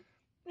time?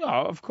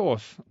 Yeah, of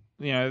course.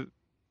 You know,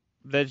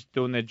 they're just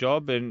doing their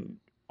job, and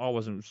I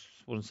wouldn't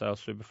say I was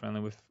super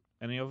friendly with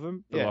any of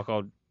them. But like,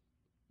 I'd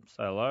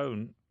say hello,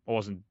 and I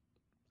wasn't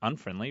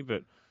unfriendly,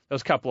 but there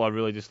was a couple I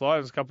really disliked.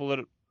 There was a couple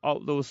that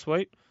were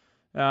sweet.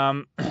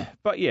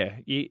 But yeah,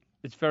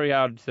 it's very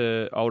hard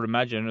to, I would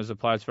imagine, as a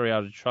player, it's very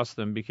hard to trust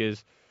them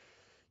because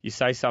you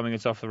say something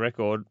that's off the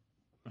record.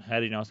 How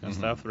do you know it's going to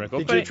stay off the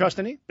record? Did you trust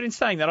any? But in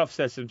saying that, I've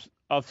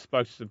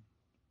spoken to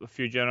a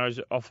few journos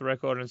off the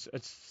record, and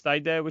it's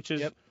stayed there, which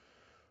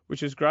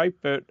is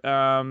great. But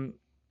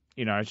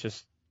you know, it's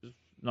just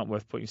not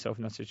worth putting yourself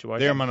in that situation.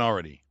 They're a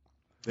minority.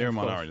 How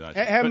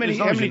many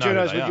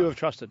journos would you have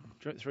trusted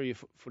through your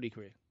footy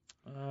career?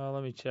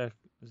 Let me check.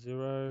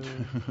 0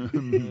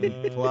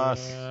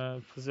 plus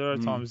 0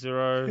 times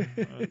 0.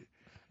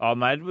 Oh,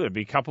 mate, it would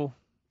be a couple.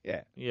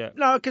 Yeah.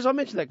 No, because I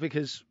mentioned that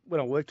because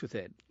when I worked with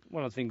Ed,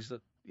 one of the things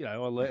that I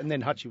learned, and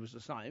then Hutchie was the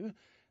same,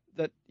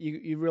 that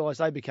you realise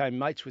they became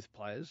mates with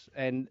players,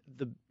 and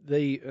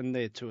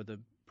they're two of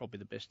probably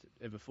the best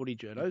ever footy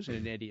journos,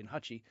 in Eddie and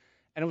Hutchie,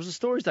 and it was the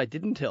stories they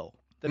didn't tell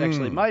that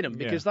actually made them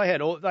because they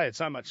had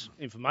so much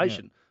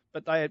information.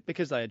 But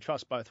because they had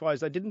trust both ways,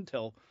 they didn't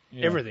tell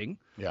everything.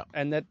 Yeah.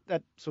 And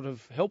that sort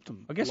of helped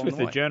them. I guess with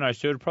the journos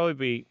too, it'd probably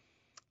be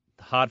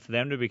hard for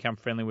them to become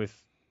friendly with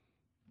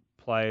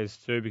players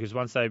too, because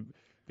once they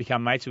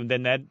become mates with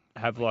them, then they'd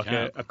have like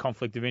a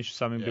conflict of interest.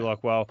 Something be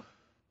like, well,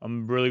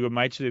 I'm really good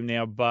mates with him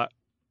now, but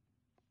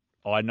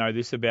I know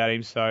this about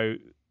him, so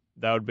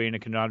they would be in a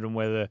conundrum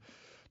whether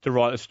to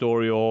write a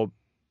story or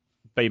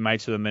be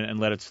mates with them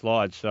and let it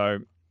slide. So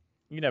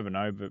you never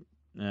know, but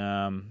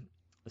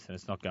listen,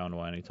 it's not going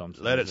away anytime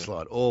soon. Let it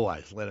slide.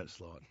 Always let it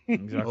slide.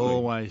 Exactly.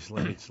 Always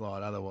let it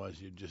slide.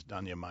 Otherwise, you've just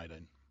done your mate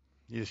in.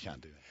 You just can't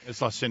do that.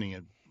 It's like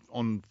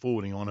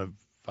forwarding on a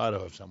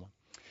photo of someone.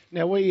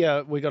 Now, we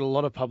got a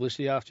lot of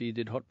publicity after you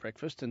did Hot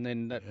Breakfast, and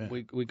then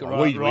we got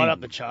right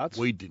up the charts.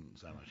 We didn't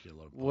so much get a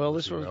lot of publicity. Well,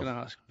 this is what I was going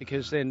to ask,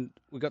 because then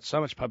we got so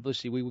much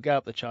publicity, we would go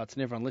up the charts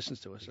and everyone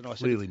listens to us. And I said,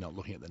 clearly not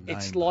looking at the name.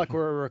 It's like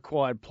we're a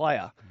required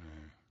player.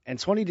 And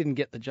Swanee didn't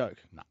get the joke.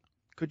 No.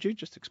 Could you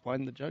just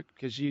explain the joke?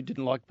 Because you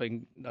didn't like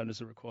being known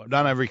as a required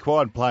player. No,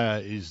 required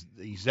player is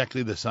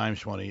exactly the same,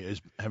 Swanee, as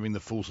having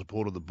the full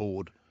support of the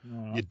board.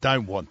 Right. You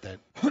don't want that.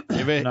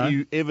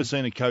 You ever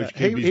seen a coach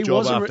keep his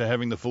job after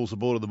having the full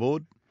support of the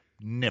board?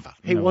 Never.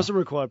 He was a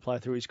required player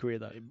through his career,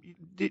 though.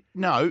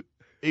 No,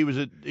 he was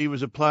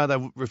a player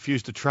they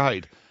refused to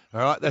trade. All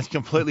right, that's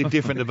completely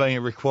different to being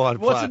a required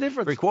player. What's the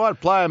difference?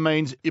 Required player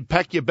means you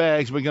pack your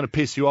bags, we're going to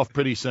piss you off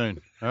pretty soon.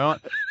 All right?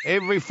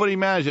 Every footy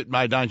manager,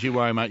 mate, don't you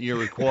worry, mate, you're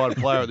a required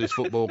player at this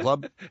football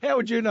club. How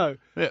would you know?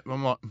 Yeah,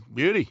 I'm like,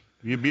 beauty.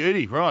 You're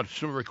beauty. Right,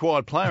 a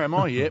required player, am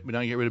I? Yeah, we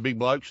don't get rid of big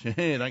blokes.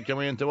 Yeah, don't come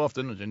around too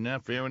often. I said, no,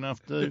 fair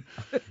enough, too.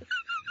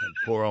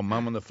 Poor old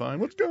mum on the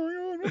phone, what's going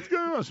on?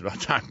 I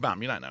said,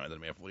 Mum, you don't know anything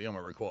about footy. I'm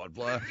a required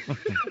player.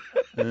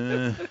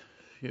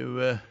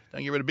 You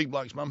don't get rid of big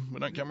blokes, Mum. We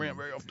don't come around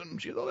very often.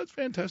 She thought, that's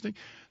fantastic.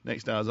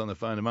 Next day I was on the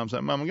phone to Mum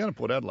saying, Mum, I'm going to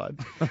Port Adelaide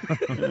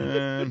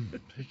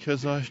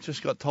because I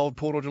just got told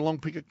Port or Geelong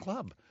pick a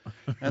club.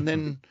 And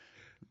then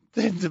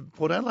the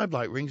Port Adelaide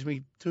bloke rings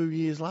me 2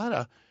 years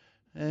later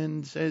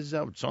and says,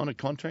 I would sign a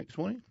contract this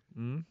morning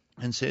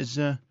and says,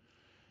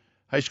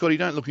 hey, Scotty,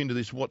 don't look into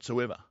this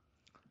whatsoever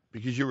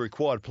because you're a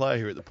required player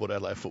here at the Port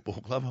Adelaide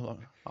Football Club. I'm like,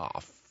 oh,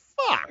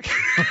 fuck.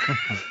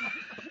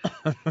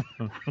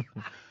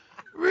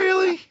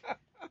 Really?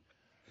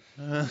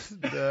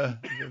 The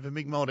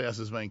Mick Malthouse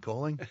has been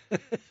calling.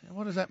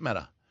 What does that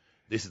matter?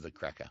 This is the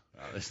cracker.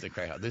 Oh, this is the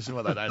cracker. This is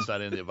what they don't say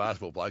to the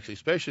basketball blokes,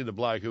 especially the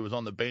bloke who was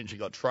on the bench and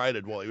got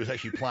traded while he was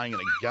actually playing in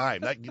a game.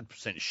 That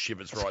sent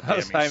shivers right down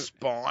his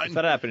spine. If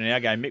that happened in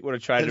our game, Mick would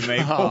have traded me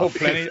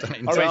plenty. I'd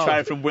have been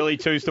traded from Willie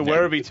Twos to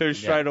Werribee Twos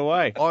straight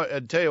away.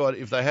 I'd tell you what,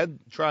 if they had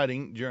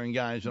trading during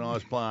games when I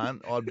was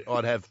playing,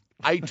 I'd have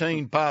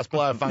 18 past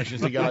player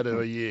functions to go to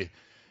a year.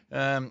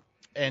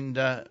 And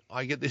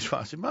I get this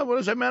one. I said, Mate, what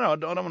does that matter? I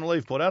don't want to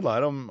leave Port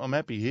Adelaide. I'm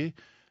happy here.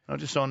 I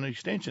just signed an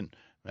extension.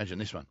 Imagine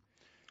this one.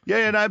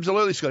 Yeah, no,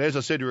 absolutely, Scott. As I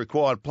said, a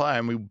required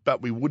player,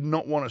 but we would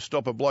not want to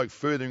stop a bloke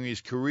furthering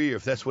his career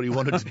if that's what he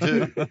wanted to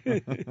do.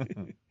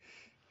 I'm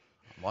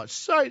like,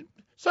 say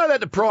that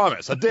to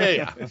Primus, I dare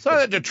you. Say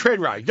that to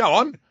Treadray. Go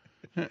on.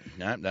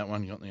 No, that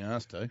one got in the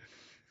arse too.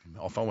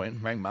 Off I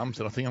went, rang Mum,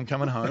 said, I think I'm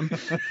coming home.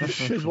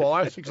 She's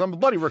why? Because I'm a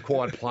bloody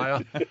required player.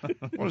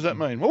 What does that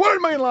mean? Well, what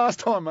did it mean last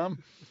time,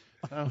 Mum?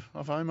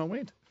 Off home I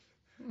went.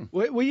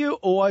 Were you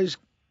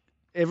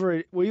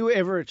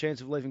ever a chance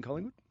of leaving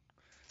Collingwood?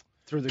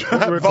 Through the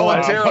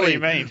voluntarily. What do you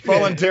mean?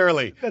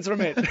 Voluntarily. That's what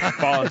I meant.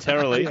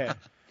 Voluntarily? Yeah.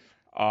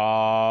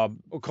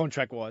 Or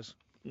contract-wise?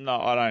 No,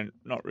 I don't.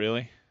 Not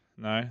really.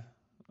 No.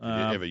 Did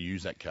you ever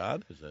use that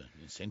card as an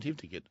incentive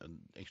to get an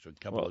extra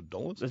couple of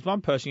dollars? There's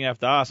one person you have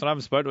to ask, and I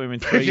haven't spoken to him in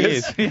 3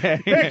 years.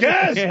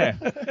 Yeah.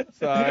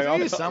 So I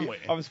haven't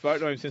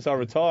spoken to him since I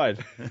retired.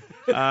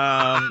 So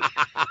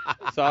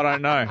I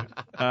don't know.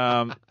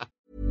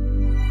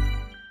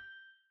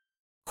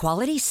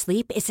 Quality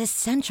sleep is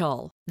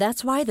essential.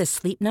 That's why the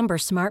Sleep Number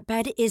Smart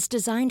Bed is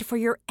designed for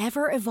your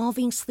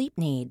ever-evolving sleep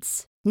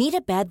needs. Need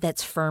a bed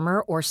that's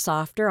firmer or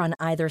softer on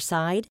either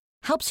side?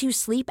 Helps you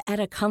sleep at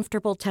a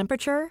comfortable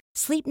temperature?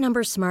 Sleep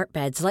Number Smart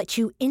Beds let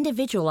you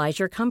individualize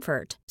your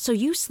comfort so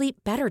you sleep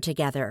better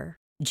together.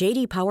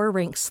 J.D. Power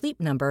ranks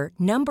Sleep Number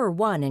number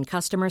 1 in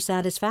customer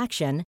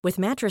satisfaction with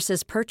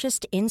mattresses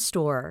purchased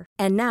in-store.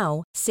 And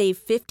now, save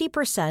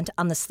 50%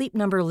 on the Sleep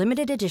Number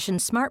Limited Edition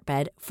Smart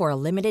Bed for a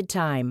limited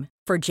time.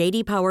 For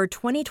J.D. Power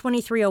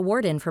 2023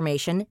 award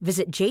information,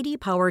 visit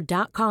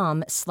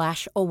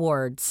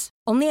jdpower.com/awards.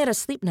 Only at a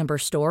Sleep Number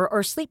store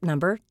or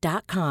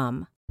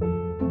sleepnumber.com.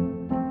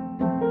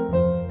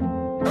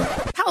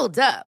 Hold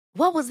up.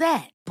 What was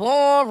that?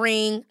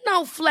 Boring.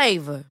 No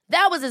flavor.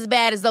 That was as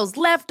bad as those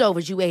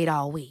leftovers you ate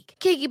all week.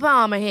 Keke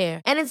Palmer here,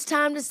 and it's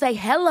time to say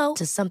hello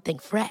to something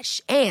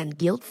fresh and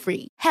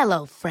guilt-free.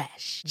 Hello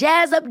Fresh.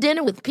 Jazz up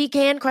dinner with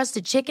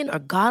pecan-crusted chicken or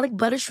garlic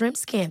butter shrimp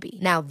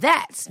scampi. Now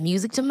that's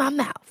music to my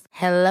mouth.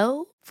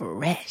 Hello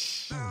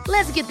Fresh.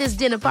 Let's get this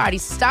dinner party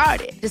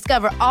started.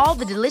 Discover all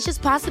the delicious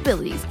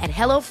possibilities at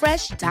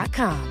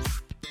hellofresh.com.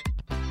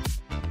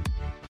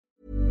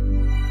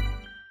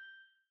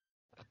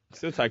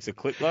 Still takes a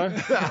clip though.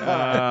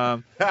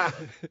 Good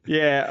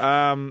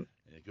man.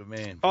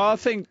 I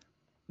think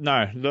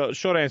no. The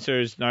short answer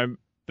is no.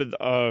 But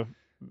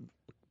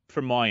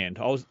from my end,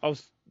 I was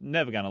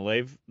never going to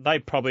leave. They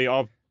probably,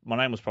 my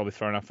name was probably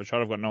thrown up for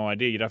trade. I've got no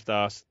idea. You'd have to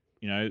ask,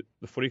 the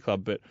footy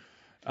club. But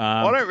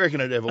I don't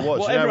reckon it ever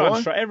was. Well,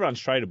 everyone's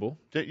tradable.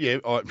 Yeah,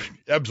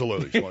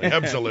 absolutely, Scotty.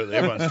 Absolutely,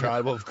 everyone's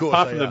tradable. Of course,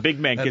 apart from the big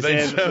men, because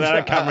they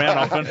don't come around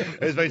often.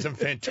 There's been some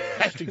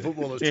fantastic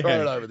footballers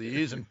traded over the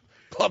years, and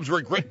clubs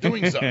regret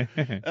doing so.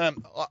 I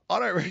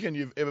don't reckon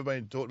you've ever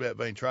been talked about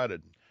being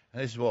traded.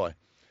 And this is why.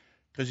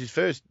 Because his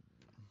first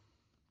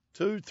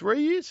 2-3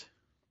 years?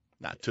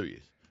 No, 2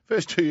 years.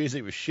 First 2 years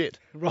he was shit.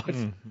 Right.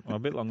 Well, a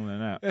bit longer than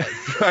that.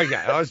 Okay,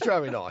 I was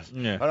trying to be nice.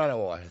 Yeah. I don't know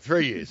why.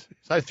 3 years.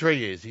 So 3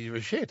 years he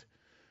was shit.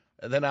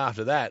 And then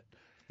after that,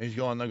 they're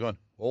going,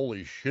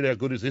 holy shit, how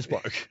good is this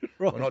bloke?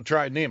 Right. We're not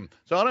trading him.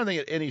 So I don't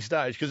think at any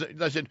stage, because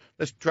they said,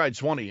 let's trade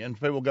Swanee,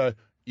 and people go,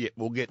 yeah,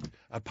 we'll get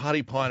a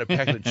party pie and a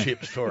packet of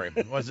chips for him.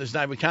 What's his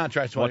name? We can't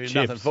trade Swanee, there's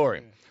nothing for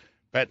him.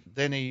 But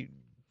then he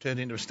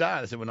turned into a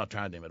star. They said, we're not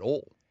trading him at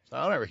all. So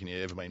I don't reckon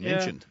he's ever been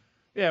mentioned.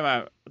 Yeah,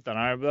 mate, I don't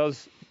know.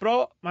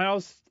 I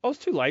was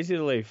too lazy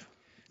to leave,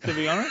 to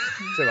be honest.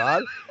 Too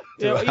hard?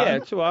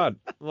 Too hard.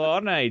 Well, I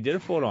don't know. He did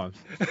it 4 times.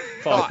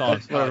 5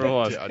 times, whatever it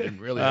was. I didn't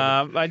really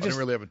have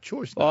a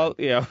choice. Well,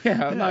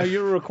 no,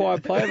 you're a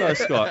required player though,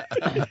 Scott.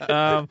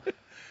 I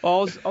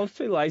was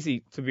too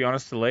lazy, to be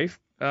honest, to leave.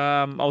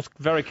 I was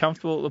very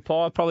comfortable at the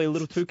Pie, probably a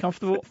little too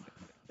comfortable.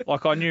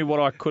 Like I knew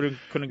what I couldn't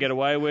get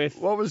away with.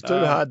 What was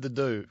too hard to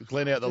do?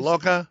 Clean out the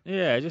locker?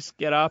 Yeah, just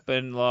get up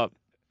and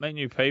meet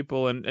new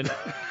people and meet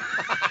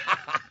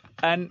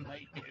new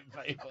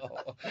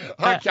people.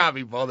 I can't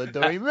be bothered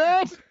doing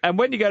that. And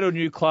when you go to a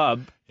new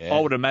club, I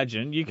would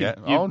imagine you can.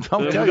 I'll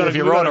tell you if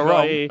you're right or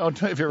wrong. I'll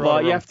tell you if you're right or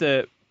wrong. You have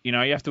to, you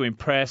have to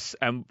impress,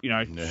 and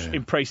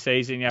in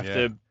pre-season you have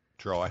to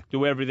try,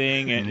 do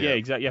everything, and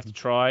exactly. You have to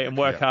try and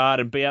work hard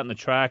and be out in the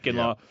track, and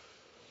and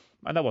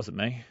that wasn't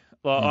me.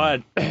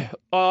 I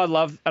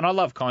love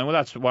Collingwood.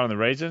 That's one of the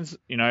reasons.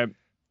 I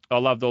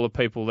loved all the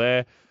people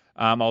there.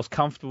 I was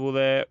comfortable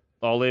there.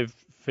 I live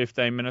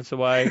 15 minutes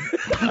away.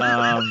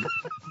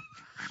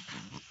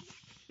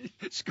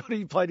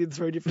 Scotty played in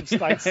 3 different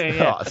states.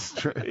 That's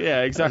true.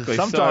 Yeah, exactly.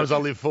 Sometimes I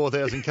live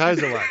 4,000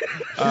 k's away.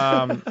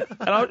 And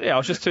I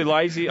was just too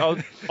lazy.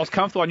 I was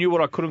comfortable. I knew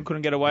what I couldn't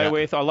get away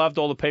with. I loved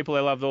all the people. I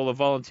loved all the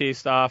volunteer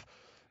staff.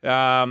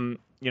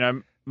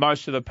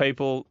 Most of the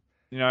people,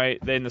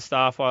 then the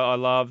staff I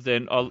loved,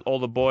 and all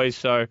the boys.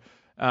 So,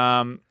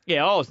 I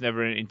was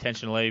never in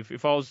intention to leave.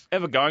 If I was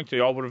ever going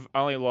to, I would have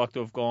only liked to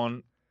have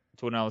gone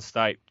to another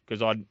state, because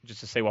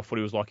just to see what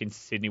footy was like in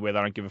Sydney, where they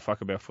don't give a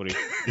fuck about footy.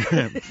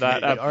 Would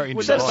that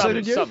have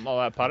suited you? Something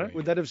like that, pardon?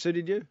 Would that have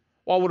suited you?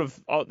 I would have.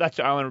 That's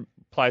the only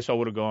place I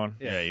would have gone.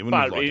 Yeah, you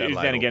wouldn't have liked Adelaide.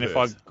 But then again, if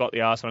I got the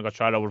arse and I got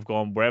traded, I would have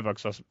gone wherever,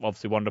 because I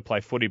obviously wanted to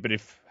play footy. But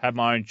if I had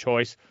my own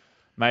choice,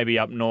 maybe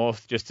up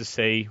north, just to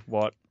see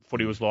what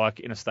footy was like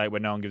in a state where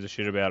no one gives a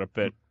shit about it.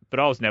 But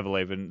I was never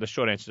leaving. The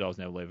short answer is I was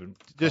never leaving.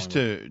 Just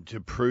to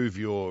prove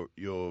your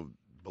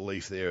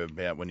belief there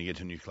about when you get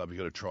to a new club, you've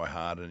got to try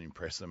hard and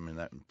impress them in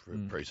that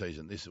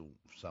pre-season. This will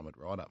sum it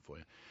right up for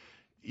you.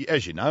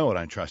 As you know, I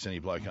don't trust any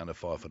bloke under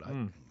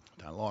 5'8".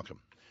 Don't like them.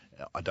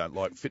 I don't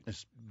like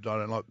fitness. I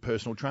don't like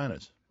personal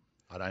trainers.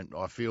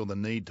 I feel the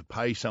need to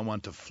pay someone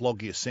to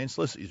flog you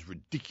senseless is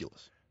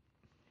ridiculous.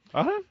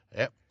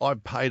 Yeah, I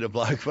paid a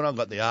bloke when I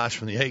got the arse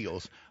from the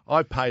Eagles.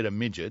 I paid a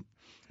midget,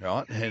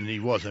 right? And he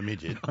was a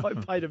midget. I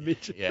paid a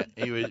midget. Yeah,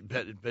 he was,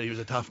 but he was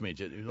a tough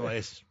midget. He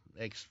was an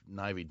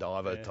ex-Navy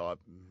diver type,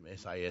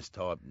 SAS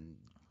type,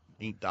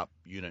 inked up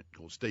unit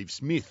called Steve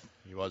Smith.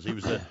 He was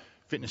a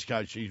fitness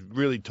coach. He's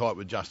really tight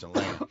with Justin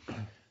Lang,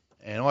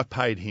 and I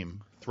paid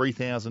him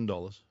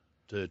 $3,000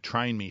 to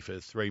train me for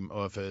 3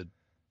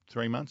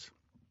 months.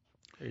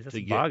 Jeez, that's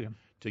a bargain.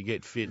 to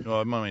get fit.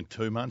 I might have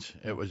been 2 months.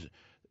 It was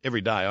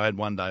every day. I had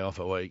 1 day off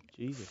a week.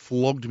 Jesus.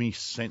 Flogged me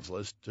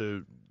senseless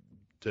and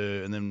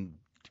then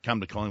to come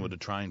to Collingwood to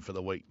train for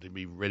the week to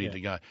be ready to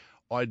go.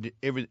 I did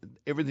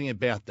everything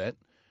about that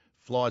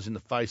flies in the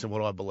face of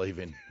what I believe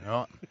in.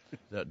 All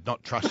right,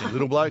 not trusting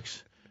little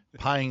blokes,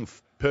 paying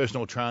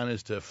personal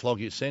trainers to flog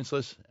you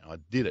senseless. I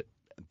did it.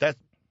 That's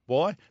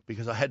why?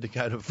 Because I had to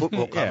go to a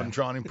football club and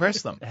try and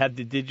impress them.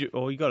 Did you?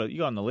 Oh, you got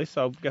on the list,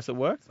 so I guess it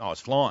worked. I was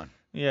flying.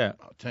 Yeah.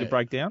 Did you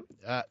break down?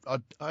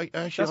 Actually,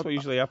 that's what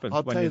usually happens.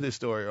 I'll tell you this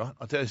story, right?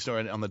 I'll tell you the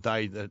story on the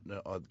day that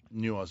I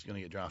knew I was going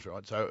to get drafted,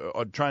 right? So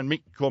I'd trained.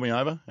 Mick called me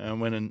over and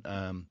went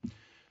and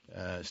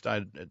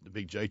stayed at the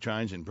Big G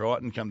trains in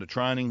Brighton, come to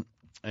training.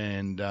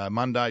 And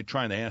Monday,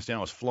 trained the house down.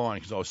 I was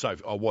flying because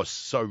I was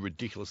so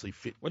ridiculously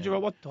fit.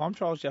 What time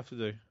trials did you have to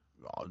do?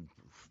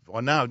 I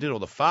know I did all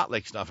the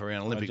fartlek stuff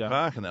around Olympic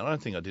Park and that. I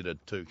don't think I did a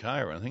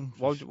 2K or anything.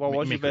 What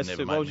was your best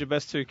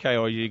 2K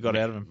or you got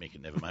out of him? Mick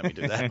had never made me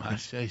do that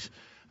much. Jeez.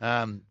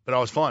 But I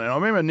was fine. And I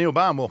remember Neil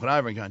Barn walking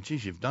over and going,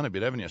 geez, you've done a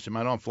bit, haven't you? I said,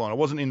 mate, I'm flying. I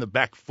wasn't in the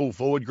back full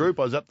forward group.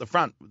 I was up the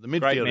front, the midfielders.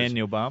 Great man,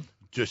 Neil Barn.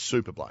 Just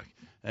super bloke.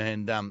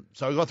 And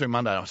so I got through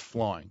Monday, I was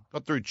flying.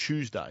 Got through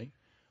Tuesday,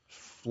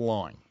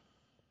 flying.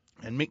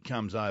 And Mick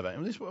comes over.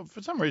 And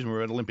for some reason, we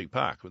were at Olympic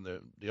Park when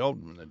the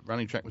old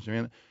running track was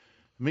around it.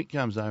 Mick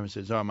comes over and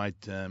says, oh, mate,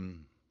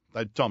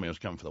 they told me I was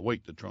coming for the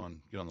week to try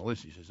and get on the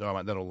list. He says, oh,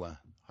 mate, that'll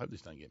hope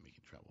this don't get Mick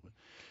in trouble.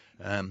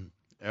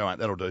 But, all right,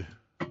 that'll do.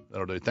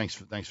 That'll do. Thanks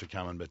for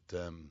coming, but,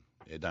 don't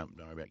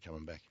worry about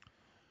coming back.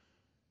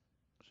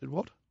 I said,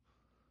 what?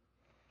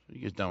 So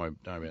he goes, don't worry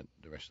about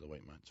the rest of the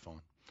week, mate. It's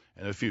fine.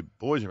 And a few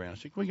boys around. I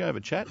said, can we go have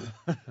a chat?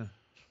 And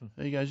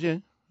he goes, yeah,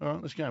 all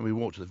right, let's go. And we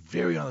walked to the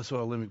very other side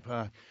of Olympic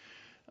Park.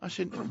 I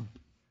said,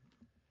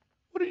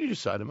 what did you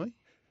just say to me?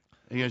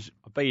 He goes,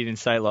 I bet you didn't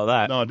say it like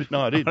that.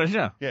 No, I did. Did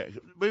you? Yeah,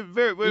 we're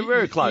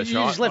very close, you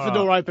right? just left the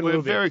door open a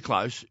little bit. We're very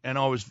close, and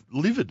I was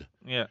livid.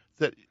 Yeah.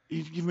 That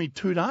he'd given me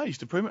 2 days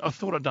to prove it. I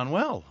thought I'd done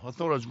well. I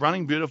thought I was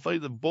running beautifully.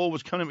 The ball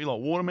was coming at me like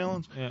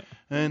watermelons. Yeah.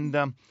 And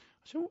I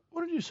said,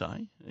 what did you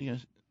say? He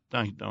goes,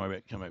 don't worry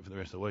about coming back for the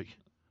rest of the week.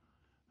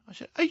 I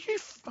said, are you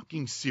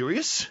fucking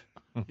serious?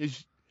 And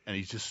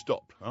he's just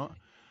stopped, right?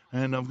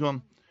 And I've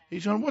gone,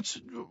 he's gone, what's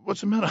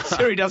the matter?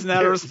 Siri doesn't know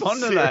how to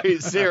respond to that.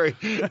 Siri,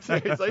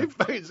 are you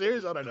fucking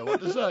serious? I don't know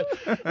what to say.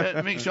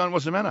 Mick's gone,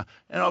 what's the matter?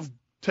 And I've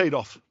teed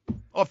off.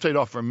 I've teed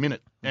off for a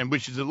minute, and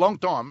which is a long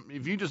time.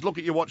 If you just look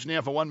at your watch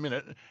now for 1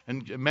 minute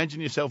and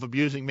imagine yourself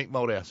abusing Mick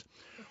Malthouse.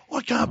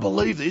 I can't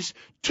believe this.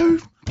 2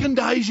 fucking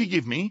days you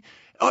give me.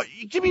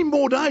 You give me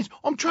more days.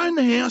 I'm training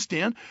the house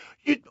down.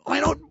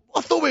 I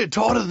thought we were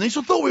tighter than this.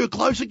 I thought we were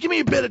closer. Give me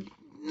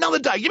another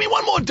day. Give me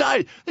 1 more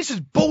day. This is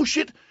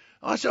bullshit.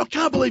 I said, I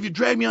can't believe you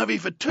dragged me over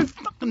here for 2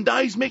 fucking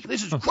days, Mick.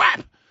 This is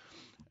crap.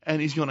 And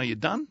he's gone, are you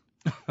done?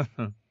 I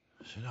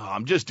said,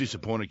 I'm just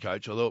disappointed,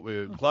 Coach. I thought we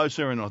were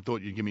closer, and I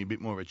thought you'd give me a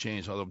bit more of a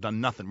chance. I thought I've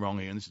done nothing wrong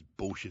here, and this is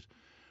bullshit.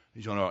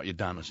 He's gone, all right, you're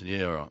done. I said,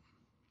 yeah, all right.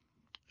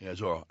 He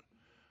goes, all right.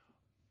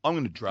 I'm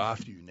going to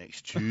draft you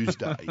next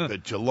Tuesday,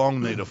 but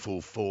Geelong need a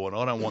full forward.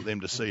 I don't want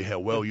them to see how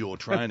well you're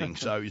training.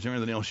 So is there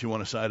anything else you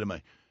want to say to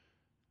me?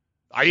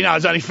 Oh, you know I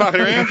was only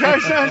fucking around,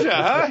 Coach, don't you,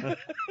 huh?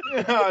 You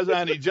know I was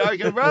only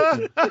joking,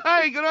 brother.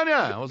 Hey, good on you.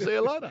 I'll see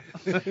you later.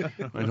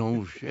 I went,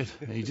 oh, shit.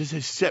 And he just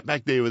sat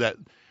back there with that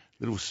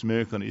little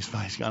smirk on his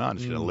face going, I'm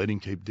just going to let him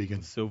keep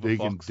digging.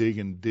 Dig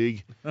and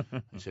dig.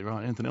 He said,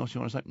 right, anything else you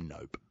want to say?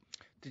 Nope.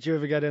 Did you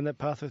ever go down that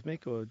path with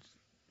Mick, or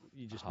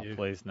you just knew?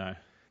 Please, no.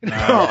 No,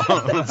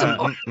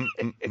 I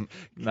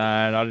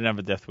didn't have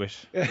a death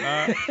wish.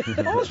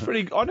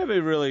 I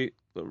never really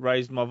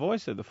raised my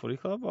voice at the footy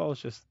club. I was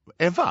just...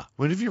 Ever?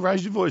 When have you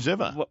raised your voice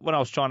ever? When I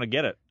was trying to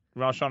get it.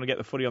 When I was trying to get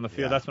the footy on the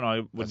field, that's when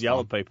I would yell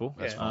at people.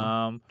 That's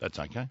fine. That's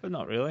okay. But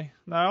not really.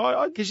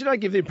 No, because you don't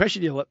give the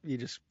impression you're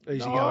just easy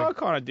going. I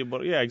kind of did.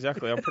 Yeah,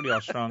 exactly. I'm pretty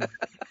strong.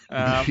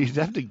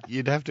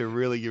 You'd have to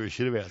really give a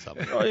shit about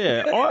something. Oh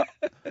yeah.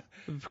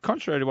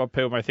 Contrary to what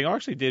people may think, I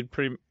actually did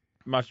pretty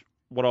much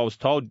what I was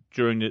told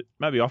during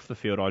maybe off the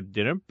field I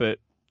didn't, but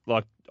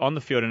like on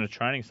the field and the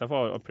training stuff,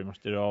 I pretty much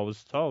did what I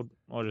was told.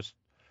 I just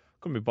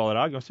couldn't be bothered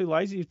arguing. I was too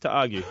lazy to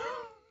argue.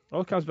 It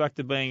all comes back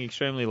to being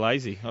extremely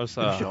lazy. I wish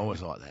I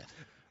was like that.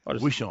 I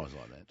wish I was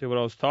like that. Did what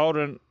I was told,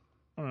 and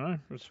I don't know,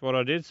 that's what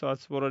I did, so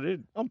that's what I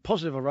did. I'm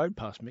positive I rode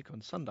past Mick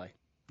on Sunday.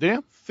 Yeah?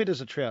 Fit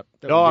as a trout.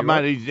 Oh,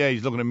 mate,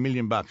 he's looking $1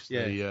 million,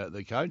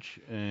 the coach,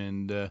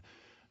 and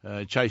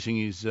chasing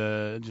his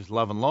just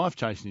loving life,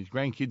 chasing his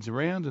grandkids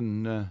around,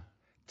 and...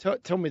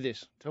 Tell me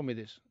this.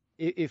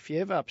 If you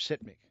ever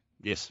upset Mick,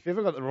 yes. If you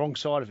ever got the wrong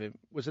side of him,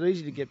 was it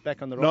easy to get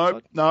back on the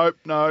right side?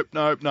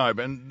 No.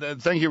 And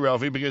thank you,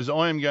 Ralphie, because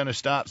I am going to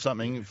start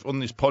something on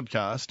this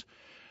podcast.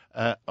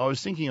 I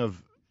was thinking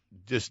of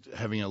just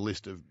having a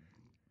list of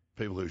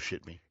people who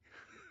shit me.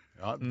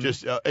 Right?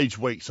 Just each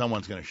week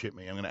someone's going to shit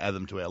me. I'm going to add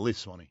them to our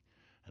list, Swanee,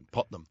 and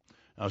pop them.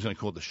 I was going to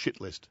call it the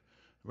shit list.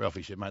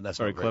 Ralphie said, mate, that's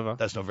very clever.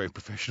 That's not very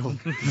professional.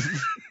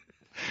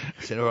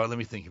 I said, all right, let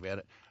me think about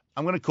it.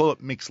 I'm going to call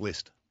it Mick's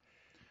list.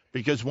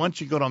 Because once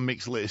you got on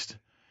Mick's list,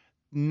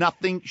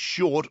 nothing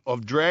short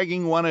of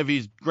dragging one of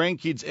his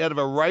grandkids out of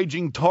a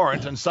raging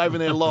torrent and saving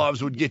their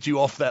lives would get you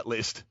off that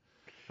list.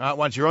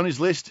 Once you're on his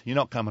list, you're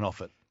not coming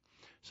off it.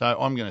 So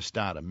I'm going to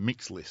start a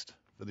mixed list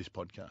for this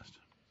podcast.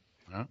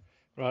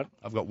 Right.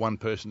 I've got one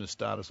person to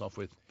start us off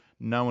with.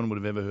 No one would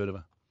have ever heard of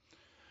her.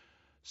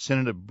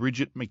 Senator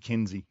Bridget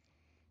McKenzie.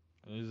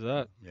 Who's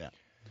that? Yeah.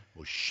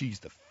 Well, she's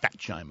the fat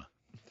shamer.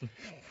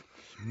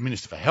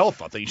 Minister for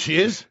Health, I think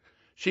she is.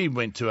 She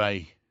went to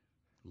a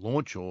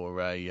launch or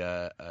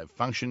a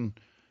function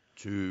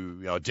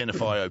to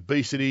identify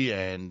obesity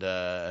and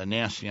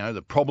announce,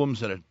 the problems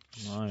that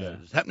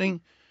is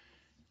happening.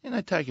 And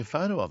they take a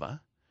photo of her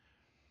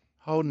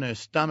holding her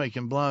stomach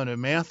and blowing her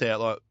mouth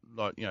out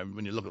like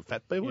when you look at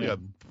fat people, you go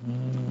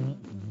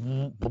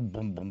boom, boom,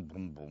 boom,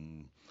 boom,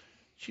 boom.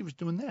 She was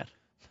doing that.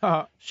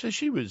 So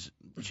she was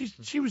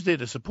there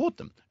to support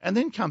them, and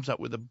then comes up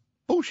with a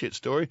bullshit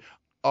story.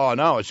 Oh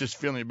no, I was just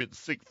feeling a bit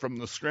sick from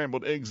the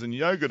scrambled eggs and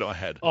yogurt I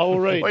had. I will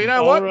read. Well, you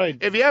know what?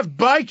 If you have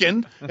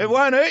bacon, it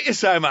won't hurt you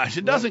so much.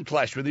 It doesn't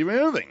clash with you or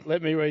anything.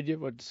 Let me read you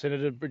what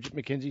Senator Bridget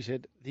McKenzie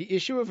said. The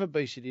issue of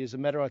obesity is a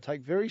matter I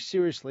take very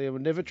seriously and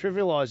will never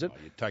trivialise it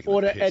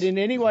or to add in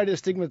any way to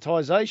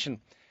stigmatisation.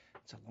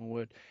 It's a long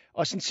word.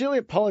 I sincerely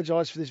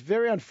apologise for this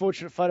very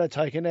unfortunate photo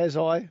taken as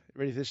I,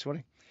 ready for this,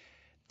 Swanee,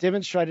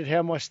 demonstrated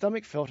how my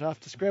stomach felt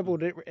after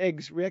scrambled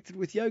eggs reacted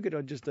with yogurt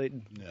I'd just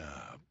eaten.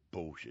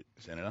 Bullshit,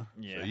 Senator.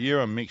 Yeah. So you're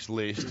a mixed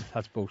list.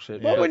 That's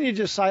bullshit. Why wouldn't you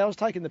just say, I was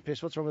taking the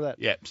piss? What's wrong with that?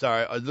 Yeah,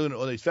 sorry. I was looking at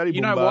all these fatty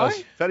boom bars.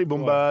 Why? Fatty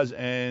boom bars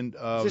and...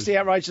 is this the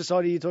outrage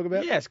society you talk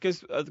about? Yes,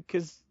 because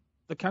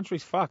the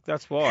country's fucked,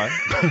 that's why.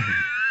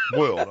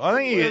 World. I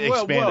think you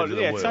expanded to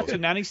the world. It's such a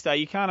nanny state,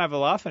 you can't have a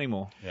laugh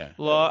anymore. Yeah.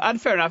 And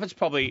fair enough, it's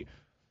probably...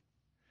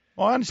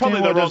 Well, I understand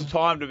probably the wrong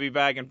time to be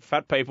bagging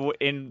fat people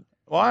in...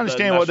 Well, I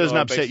understand what doesn't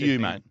upset you,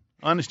 mate.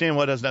 I understand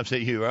what doesn't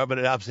upset you, right? But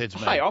it upsets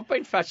me. Hey, I've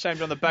been fat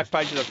shamed on the back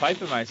page of the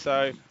paper, mate.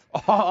 So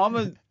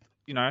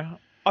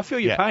I feel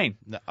your pain.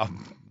 No,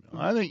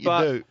 I think you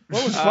do.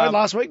 What was the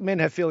last week? Men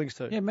have feelings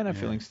too. Yeah, men have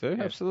feelings too.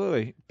 Yeah.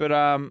 Absolutely. But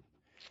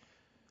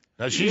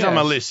no, she's on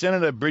my list.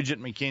 Senator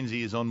Bridget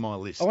McKenzie is on my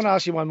list. I want to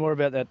ask you one more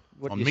about that.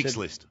 What on you mixed said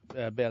list.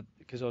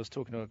 Because I was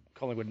talking to a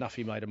Collingwood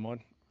Nuffy mate of mine,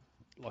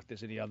 like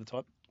there's any other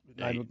type.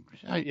 Hey.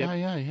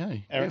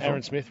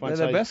 Aaron Smith. Won't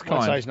They're the best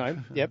kind. Say his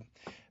name. Yep.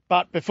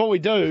 But before we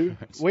do,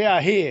 we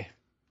are here.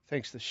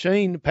 Thanks to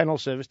Sheen Panel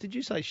Service. Did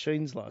you say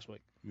Sheens last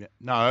week? Yeah.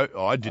 No,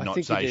 I did not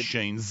say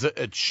Sheens.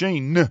 It's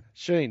Sheen.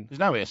 Sheen. There's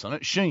no S on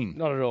it. Sheen.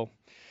 Not at all.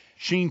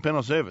 Sheen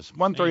Panel Service.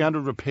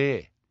 1300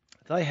 repair.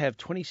 They have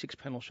 26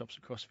 panel shops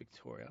across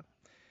Victoria.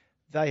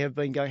 They have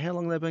been going... How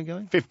long have they been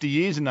going? 50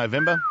 years in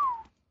November.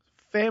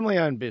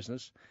 Family-owned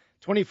business.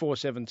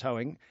 24/7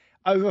 towing.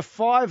 Over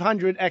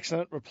 500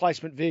 accident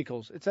replacement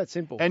vehicles. It's that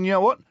simple. And you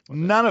know what?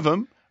 None of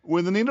them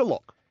with an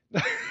interlock.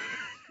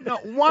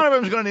 Not one of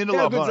them's got an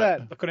interlock on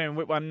it. I couldn't even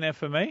whip one there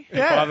for me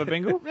if I have a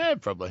bingle. Yeah,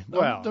 probably.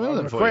 Well,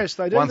 on request,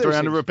 they do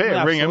 1300 repair.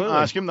 Yeah, ring them,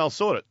 ask them, they'll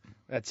sort it.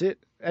 That's it.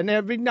 And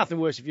there'd be nothing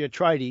worse if you're a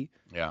tradie.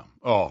 Yeah.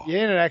 Oh.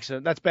 You're in an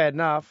accident. That's bad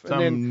enough.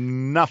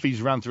 Some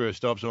nuffies run through a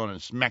stop sign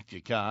and smacked your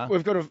car.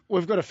 We've got a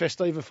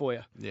Festiva for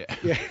you. Yeah.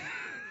 Yeah.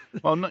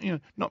 Well,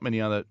 not many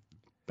other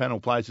panel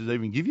places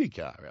even give you a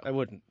car. Really. They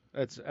wouldn't.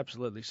 That's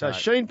absolutely. So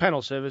Sheen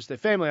Panel Service, they're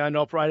family-owned,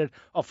 operated,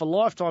 offer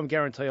lifetime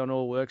guarantee on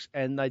all works,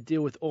 and they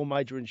deal with all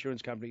major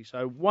insurance companies.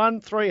 So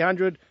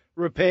 1300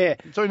 repair.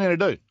 That's all you need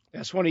to do.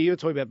 Now, Swanee, you were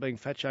talking about being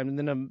fat shamed, and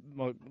then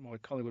my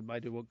Collingwood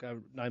mate who will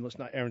go nameless,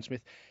 Aaron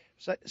Smith.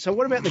 So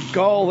what about the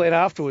goal then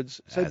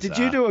afterwards? So did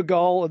you do a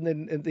goal and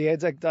then at the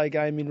Anzac Day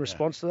game in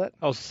response to that?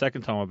 That was the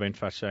second time I've been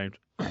fat shamed.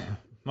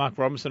 Mark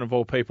Robinson of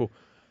all people.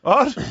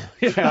 What?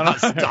 Yeah,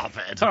 Stop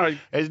it. Sorry.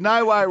 There's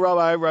no way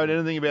Robbo wrote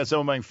anything about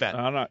someone being fat.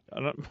 I know.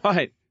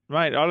 Mate,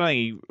 I don't think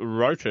he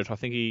wrote it. I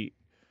think he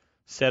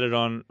said it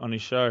on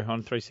his show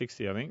on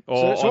 360, I think.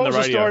 Or so on what was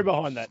the radio. The story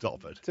behind that?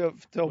 Stop it.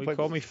 Tell people.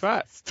 Called me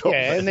fat. Stop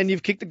it. And then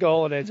you've kicked the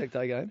goal on Anzac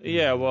Day game.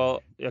 Yeah,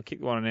 well, I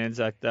kicked one on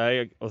Anzac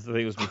Day. I think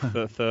it was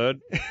my third.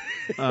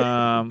 Pick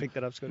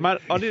that up, Scotty.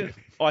 Mate,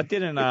 I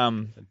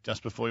didn't.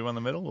 Just before you won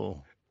the medal,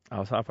 or? I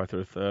was halfway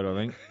through the third, I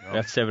think.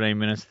 About 17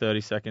 minutes,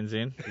 30 seconds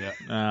in.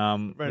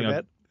 Yeah.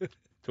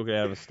 Took it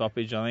out of a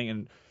stoppage, I think,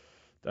 and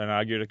then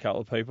argued a couple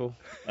of people.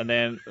 And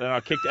then I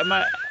kicked it.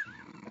 Mate,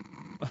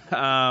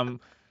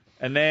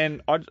 and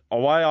then I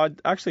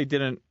actually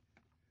I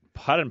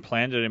hadn't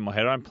planned it in my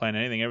head. I don't plan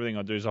anything. Everything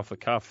I do is off the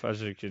cuff, as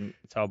you can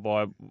tell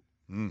by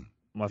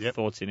my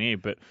thoughts in here.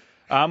 But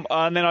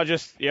and then I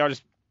just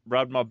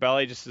rubbed my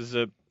belly just as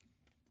a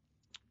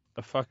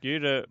fuck you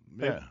to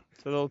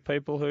the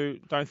people who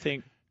don't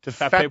think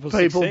fat people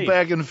succeed.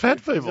 Bagging fat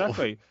people.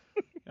 Exactly.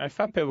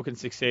 Fat people can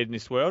succeed in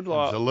this world.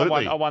 Like,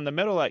 Absolutely. I won the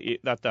medal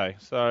that day.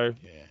 So,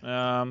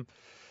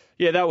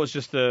 that was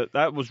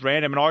that was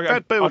random. And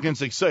fat people can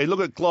succeed. Look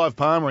at Clive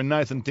Palmer and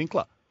Nathan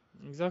Tinkler.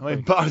 Exactly. I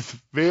mean,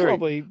 both very.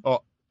 Probably. Oh,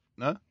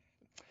 no?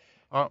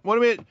 All right, what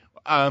about...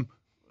 I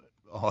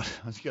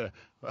was going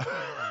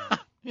to...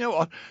 You know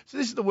what? So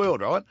this is the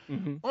world, right?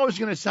 Mm-hmm. I was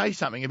going to say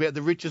something about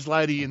the richest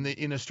lady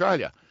in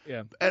Australia.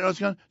 Yeah. And I was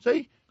going,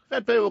 see,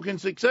 fat people can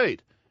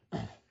succeed.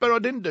 But I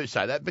didn't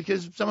say that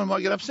because someone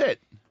might get upset.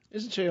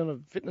 Isn't she on a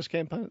fitness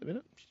campaign at the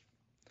minute?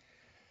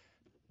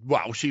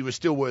 Well, she was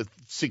still worth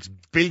 $6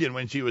 billion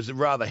when she was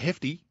rather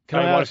hefty. If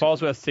I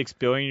was worth $6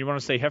 billion, you want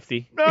to see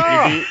hefty?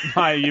 No!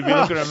 You'd be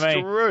looking at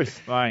me.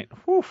 Truth. Mate,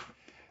 whew.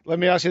 Let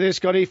me ask you this,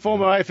 Scotty.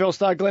 Former AFL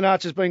star Glenn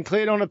Archer has been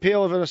cleared on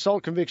appeal of an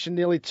assault conviction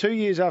nearly 2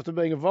 years after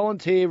being a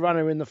volunteer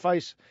runner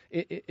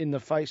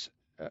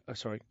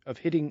of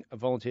hitting a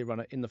volunteer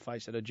runner in the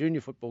face at a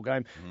junior football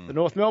game. The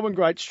North Melbourne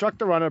great struck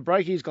the runner,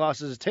 breaking his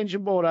glasses,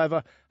 attention brought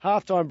over,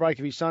 half-time break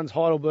of his son's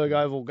Heidelberg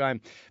Oval game.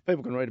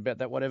 People can read about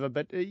that, whatever,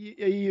 but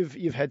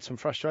you've had some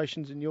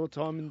frustrations in your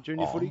time in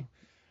junior footy?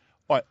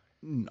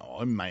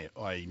 I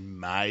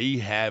may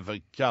have a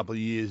couple of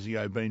years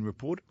ago been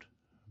reported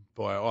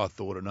by, I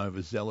thought, an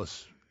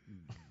overzealous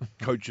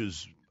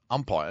coach's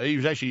umpire. He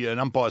was actually an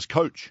umpire's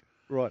coach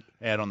right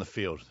out on the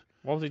field.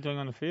 What was he doing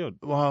on the field?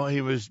 Well,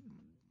 he was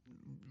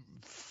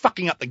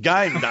fucking up the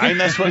game, Dane.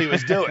 That's what he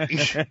was doing.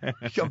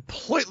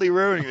 Completely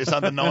ruining this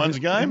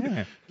under-9s game.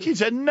 Yeah. Kids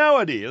had no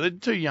idea. The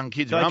two young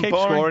kids were umpiring. Do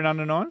they keep scoring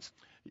under-9s?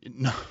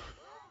 No.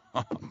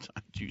 Oh, don't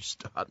you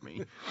start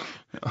me.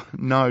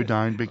 No,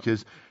 Dane,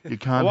 because you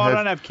can't I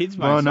don't have kids,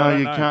 mate. Well, no,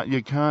 so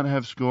you can't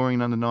have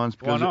scoring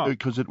under-9s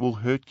because it will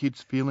hurt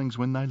kids' feelings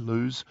when they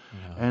lose,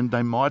 and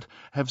they might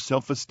have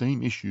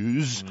self-esteem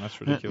issues.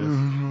 That's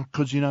ridiculous.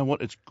 Because you know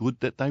what? It's good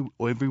that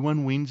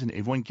everyone wins and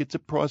everyone gets a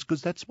prize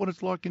because that's what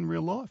it's like in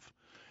real life.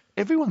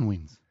 Everyone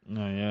wins.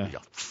 No, yeah.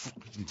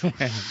 I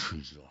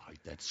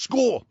hate that.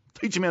 Score.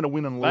 Teach them how to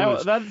win and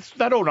lose.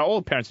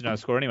 All parents know the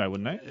score anyway,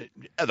 wouldn't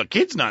they? The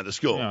kids know the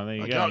score. Oh, there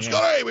you go.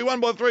 Scotty, we won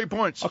by 3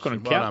 points. I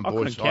couldn't count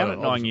at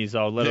 9 years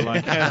old, let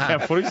alone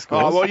count footy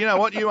scores. Oh, well, you know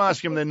what? You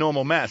ask them their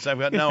normal maths. They've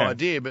got no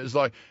idea. But it's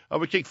like,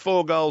 we kicked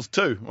 4 goals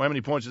too. Well, how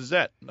many points is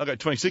that? I got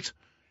 26.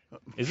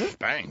 Is it?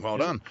 Bang, well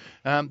done.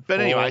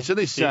 But anyway, so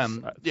this,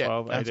 12,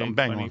 that's 18,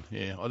 bang 20. on.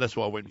 Yeah, that's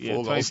why I went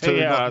 4 goals 20, too.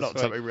 yeah, Not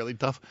something really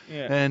tough.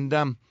 Yeah.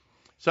 And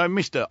so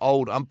Mr.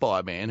 Old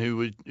Umpire Man, who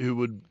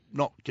would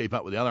not keep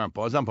up with the other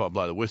umpires, umpire would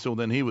blow the whistle,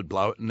 then he would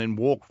blow it, and then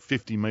walk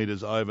 50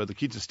 metres over. The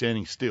kids are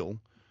standing still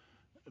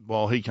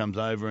while he comes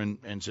over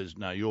and says,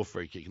 no, you're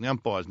free kick. And the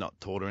umpire's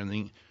not taught or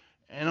anything.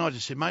 And I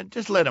just said, mate,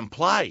 just let him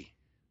play.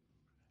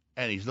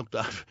 And he's looked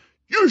up,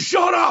 you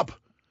shut up!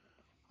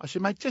 I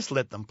said, mate, just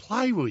let them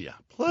play, will you?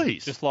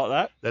 Please. Just like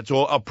that? That's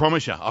all. I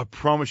promise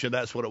you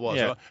that's what it was.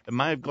 Yeah. It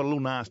may have got a little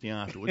nasty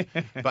afterwards,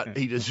 but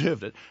he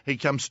deserved it. He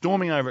comes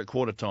storming over at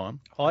quarter time.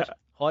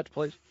 Height,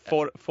 please.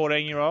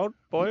 14-year-old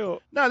boy? Or?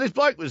 No, this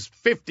bloke was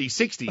 50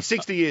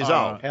 years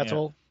old. How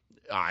tall?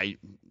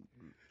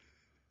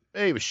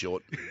 He was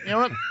short. You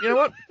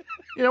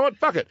know what?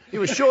 Fuck it. He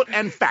was short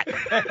and fat.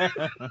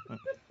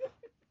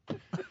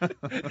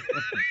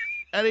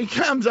 And he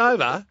comes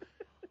over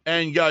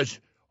and goes,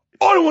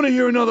 I don't want to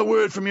hear another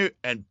word from you,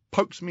 and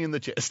pokes me in the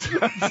chest.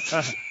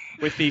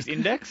 With his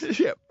index?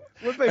 Yep.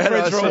 We've been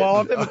friends for a while.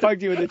 I've never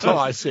poked you in the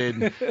chest.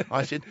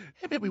 I said,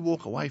 how about we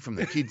walk away from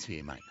the kids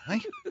here, mate,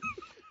 hey?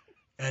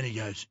 And he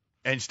goes,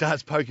 and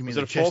starts poking me in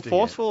the chest. Was it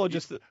forceful or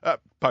just...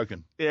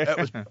 Poking. Yeah. It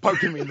was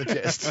poking me in the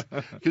chest.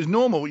 Because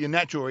normal, your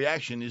natural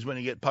reaction is when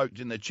you get poked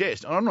in the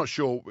chest. And I'm not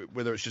sure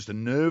whether it's just a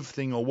nerve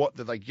thing or what,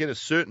 that they get a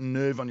certain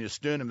nerve on your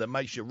sternum that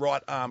makes your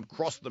right arm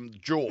cross the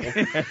jaw,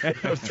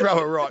 throw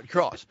it right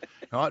across.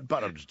 Right?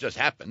 But it just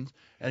happened,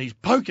 and he's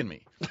poking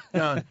me.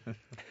 I'm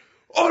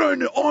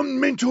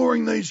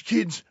mentoring these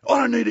kids.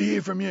 I don't need to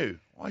hear from you.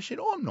 I said,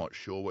 I'm not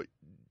sure what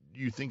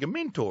you think a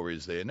mentor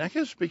is there,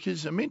 Knackers,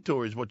 because a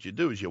mentor is what you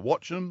do is you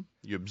watch them,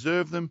 you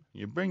observe them,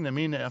 you bring them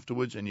in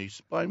afterwards and you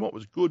explain what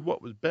was good,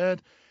 what was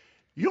bad.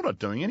 You're not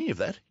doing any of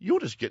that. You're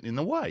just getting in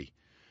the way.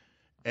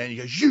 And he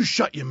goes, you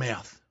shut your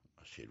mouth.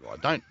 I said,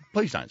 right,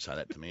 please don't say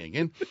that to me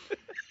again.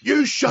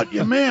 You shut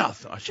your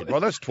mouth. I said, well,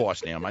 that's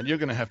twice now, mate. You're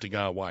going to have to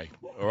go away,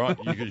 all right,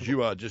 because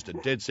you are just a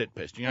dead set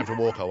pest. You're going to have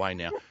to walk away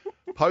now.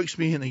 Pokes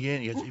me in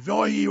again. He goes, if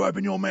I hear you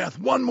open your mouth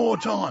one more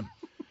time.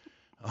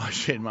 I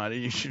said, mate,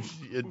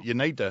 you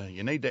need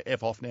to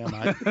F off now,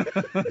 mate,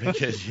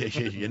 because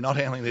you're not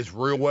handling this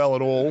real well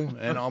at all,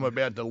 and I'm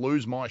about to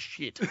lose my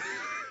shit.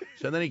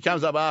 So then he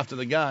comes up after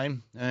the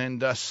game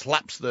and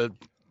slaps the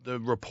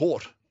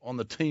report on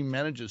the team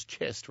manager's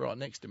chest right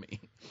next to me.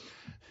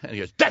 And he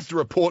goes, that's the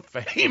report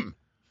for him.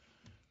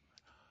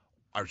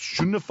 I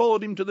shouldn't have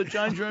followed him to the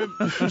change room.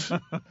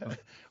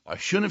 I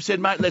shouldn't have said,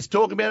 mate, let's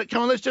talk about it.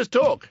 Come on, let's just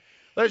talk.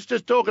 Let's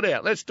just talk it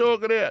out. Let's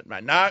talk it out.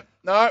 Mate, no,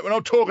 we're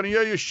not talking to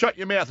you. You shut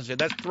your mouth. I said,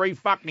 that's 3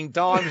 fucking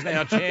times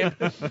now,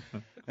 champ.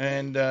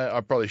 And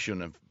I probably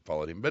shouldn't have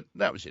followed him, but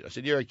that was it. I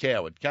said, you're a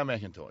coward. Come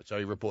back and talk. So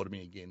he reported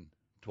me again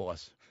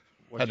twice.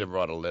 Had to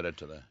write a letter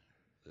to the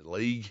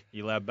league.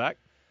 You allowed back?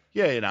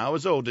 Yeah, it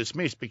was all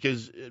dismissed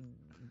because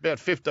about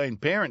 15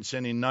 parents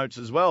sent in notes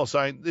as well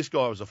saying this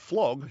guy was a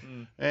flog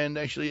and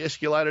actually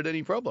escalated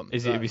any problem.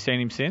 Have you seen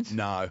him since?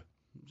 No.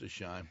 It's a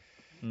shame.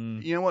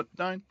 You know what,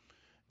 Dane?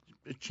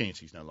 A chance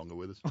he's no longer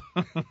with us.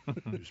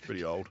 He was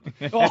pretty old.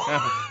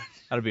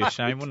 That'd be a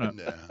shame, wouldn't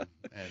it?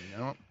 And you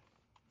know what?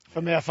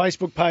 From our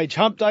Facebook page,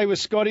 Hump Day with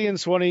Scotty and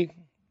Swanee.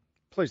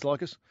 Please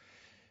like us.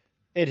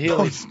 Ed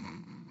Healy.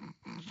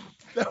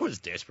 That was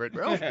desperate,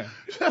 Ralph. Yeah.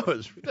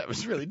 That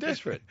was really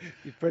desperate.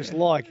 You press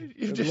like.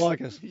 You've Just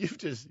like us.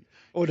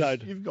 Or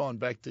don't. You've gone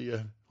back to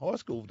your high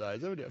school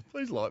days, haven't you?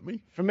 Please like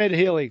me. From Ed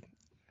Healy.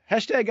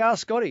 Hashtag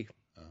Ask Scotty.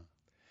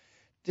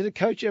 Did a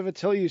coach ever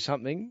tell you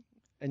something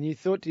and you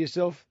thought to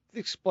yourself,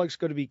 this bloke's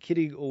got to be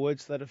kidding, or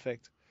words to that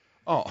effect?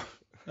 Oh,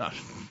 no. Where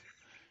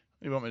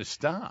do you want me to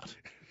start?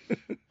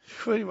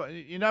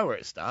 You know where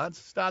it starts.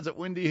 It starts at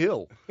Windy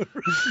Hill.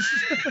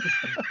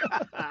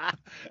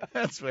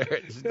 That's where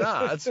it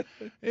starts.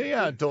 You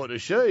go and talk to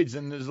Sheeds,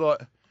 and there's like,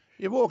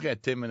 you walk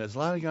out 10 minutes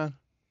later going,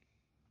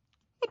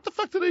 what the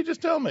fuck did he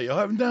just tell me? I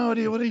have no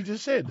idea what he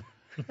just said.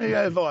 He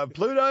go via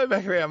Pluto,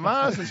 back around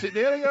Mars, and sit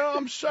down and go,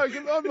 I'm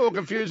more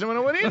confused than when I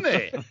went in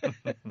there.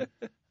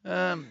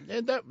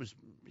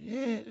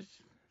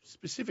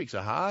 Specifics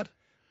are hard.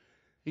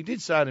 He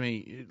did say to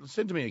me,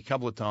 said to me a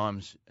couple of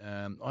times,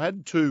 I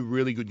had 2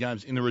 really good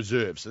games in the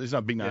reserves. So there's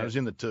no big name. It was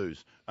in the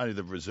 2s. Only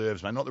the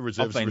reserves, mate. Not the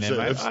reserves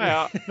reserves.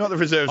 Not the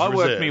reserves I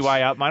reserves. worked my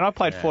way up, mate. I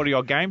played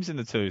 40-odd games in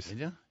the 2s. Did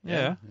you?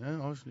 Yeah.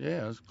 I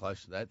was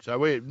close to that. So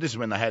this is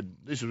when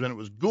it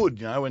was good,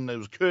 you know, when there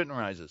was curtain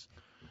raisers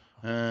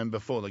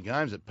before the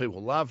games that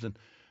people loved. And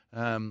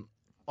I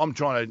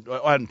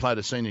hadn't played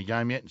a senior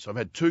game yet, so I've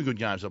had 2 good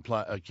games.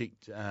 I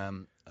kicked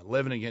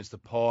 11 against the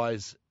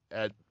Pies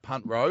at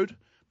Punt Road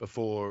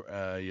before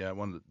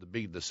one of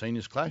the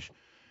seniors clash,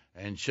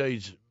 and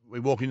we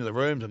walk into the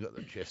rooms. I've got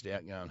the chest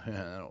out, going,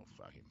 "Oh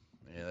fuck him!"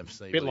 Yeah, a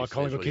bit like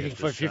Collingwood kicking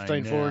for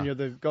 15-4, and you're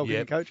the goal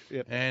kicking coach.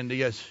 Yep. And he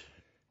goes,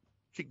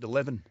 "Kicked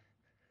 11." I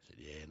said,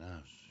 "Yeah,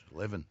 no, it's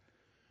 11."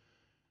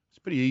 It's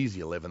pretty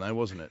easy 11 though,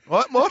 wasn't it?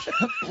 What?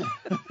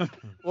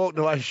 Walked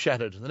away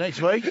shattered. The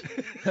next week,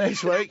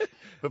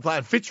 we're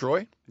playing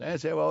Fitzroy.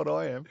 That's how old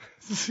I am.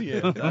 Yeah,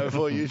 no,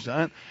 before you,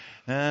 son.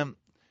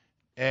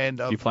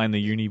 And you playing the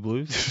Uni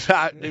Blues?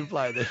 No, didn't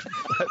play that.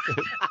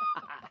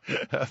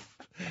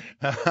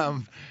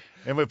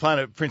 And we're playing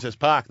at Princess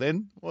Park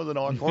then. Wasn't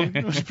Icon.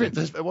 It was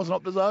Princess. It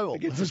wasn't Optus Oval.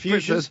 It was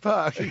Princess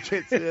Park.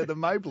 Against the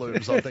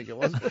Mayblooms, I think it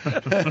was.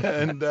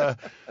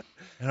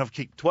 And I've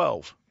kicked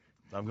 12.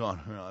 I'm going,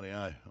 rightio.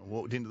 I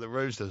walked into the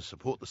roofs to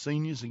support the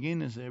seniors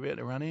again as they're about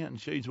to run out, and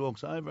Sheeds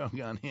walks over. I'm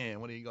going, yeah,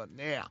 what do you got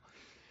now?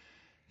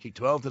 Kicked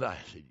 12 today. I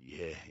said,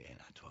 yeah,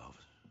 no, 12.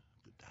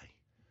 Good day.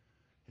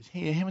 He says,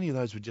 yeah, how many of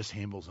those were just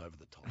handballs over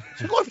the top? I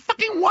said, like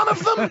fucking one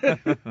of them.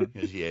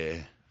 He goes, yeah,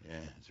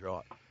 that's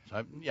right.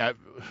 So, yeah, I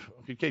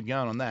could keep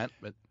going on that,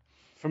 but.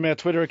 From our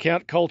Twitter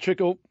account, Cole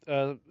Trickle.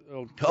 Cole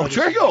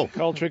Trickle?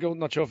 Cole Trickle,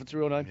 not sure if it's a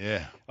real name.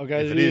 Yeah.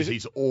 Okay, if it is,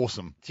 he's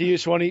awesome. To you,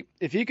 Swanee,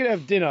 if you could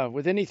have dinner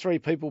with any 3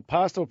 people,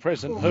 past or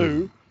present,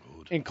 who,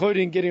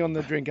 including getting on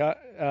the drinker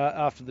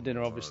after the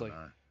dinner, obviously?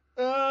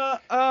 Here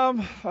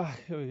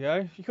we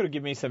go. You could have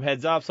given me some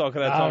heads up so I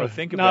could have time to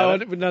think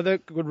about it. No,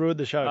 that would ruin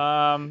the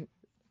show.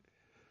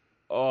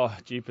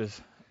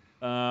 Jeepers.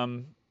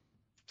 Well,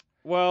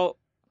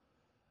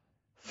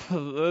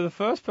 the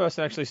first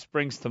person actually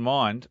springs to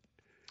mind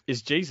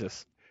is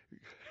Jesus.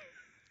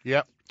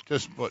 Yep.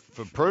 Just what,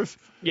 for proof?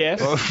 Yes.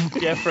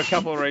 Yeah, for a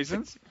couple of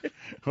reasons.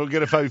 We'll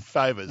get a few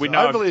favours.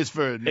 Hopefully it's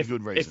for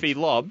good reasons. If he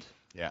lobbed,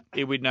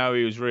 we'd know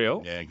he was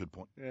real. Yeah, good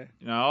point. Yeah.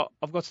 You know,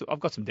 I've got some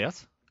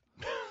doubts.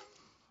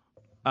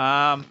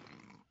 I've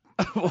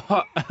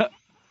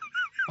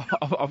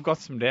got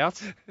some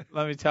doubts.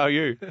 Let me tell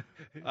you. Puts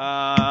it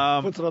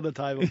on the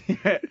table.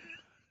 Yeah.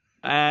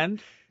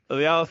 And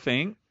the other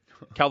thing,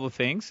 a couple of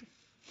things.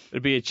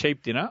 It'd be a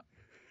cheap dinner.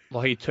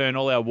 Like he'd turn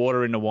all our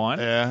water into wine.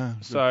 Yeah.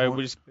 So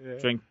we just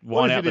drink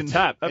wine out the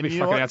tap. That'd be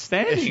fucking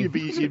outstanding. You'd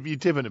be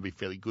tipping it'd be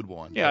fairly good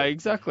wine. Yeah,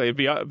 exactly. It'd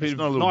be not a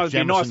little nice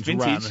vintage.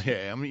 Run.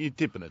 Yeah, I mean, you're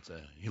tipping it's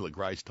a Hill of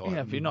Grace type. Yeah,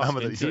 it'd be nice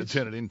vintage. That he's going to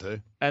turn it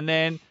into. And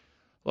then,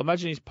 well,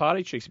 imagine his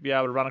party tricks. He'd be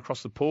able to run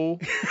across the pool.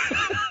 He'd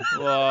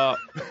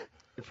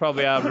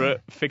probably be able to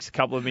fix a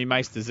couple of me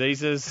mate's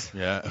diseases.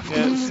 Yeah.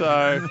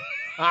 So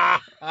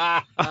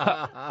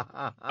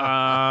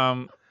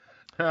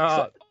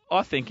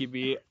I think he'd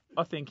be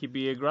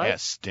a great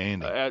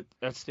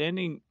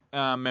outstanding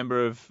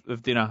member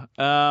of dinner.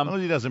 As long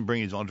as he doesn't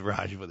bring his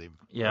entourage with him.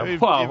 Yeah, if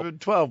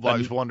 12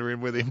 blokes wander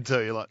in with him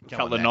too. You're like, a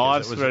couple of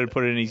knives ready to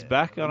put in his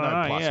back. I don't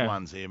know. Plus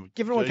ones here.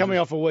 Given we're coming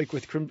off a week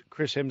with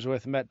Chris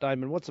Hemsworth and Matt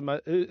Damon,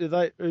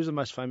 who's the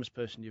most famous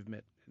person you've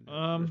met?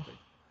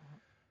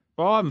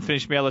 Well, I haven't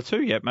finished my other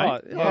 2 yet, mate.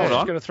 I was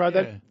just going to throw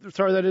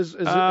that as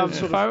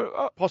sort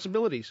of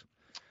possibilities.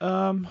 Who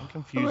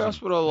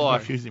else would I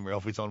like? Confusing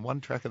Ralph. He's on one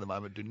track at the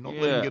moment. Do not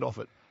let him get off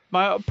it.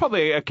 Mate,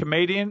 probably a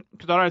comedian,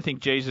 because I don't think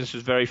Jesus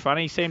was very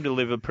funny. He seemed to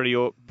live a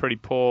pretty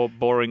poor,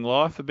 boring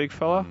life, the big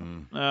fella.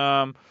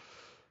 I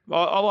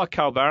like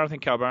Carl Barron. I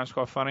think Carl Barron's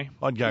quite funny.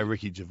 I'd go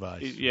Ricky Gervais.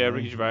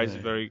 Ricky Gervais is a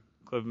very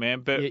clever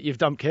man. But you've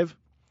dumped Kev?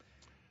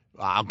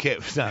 I'll go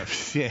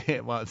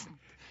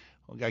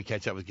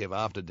catch up with Kev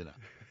after dinner.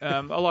 I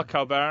like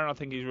Carl Barron. I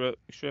think he's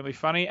extremely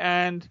funny.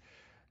 And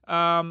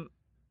listen,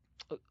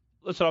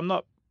 I'm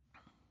not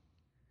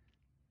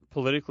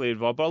politically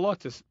involved, but I like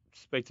to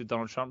speak to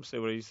Donald Trump, see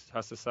what he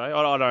has to say.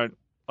 I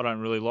don't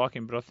really like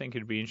him, but I think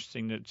it'd be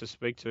interesting to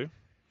speak to.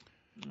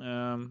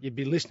 You'd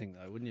be listening,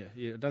 though, wouldn't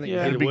you? I don't think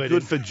Yeah. you'd It'd hear be a good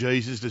word for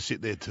Jesus to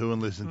sit there too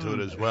and listen to it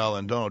as well.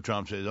 And Donald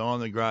Trump says, I'm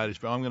going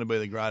to be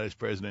the greatest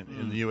president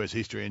in the US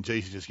history. And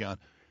Jesus just going,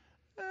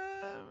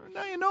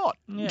 no, you're not.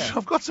 Yeah.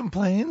 I've got some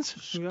plans.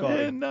 Scott.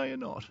 Yeah, no, you're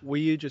not. Were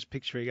you just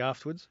picturing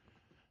afterwards?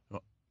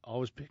 What? I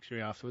was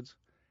picturing afterwards.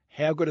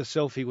 How good a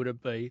selfie would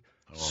it be?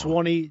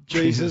 Swanee,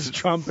 Jesus,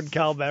 Trump, and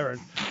Carl Barron.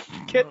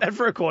 Get that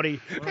for a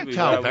quarty.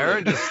 Carl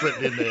Barron just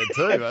slipped in there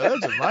too.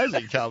 That's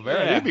amazing, Carl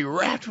Barron. Yeah. He'd be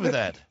wrapped with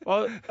that.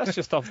 Well, that's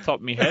just off the top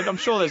of my head. I'm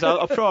sure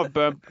I've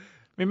burnt.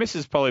 My missus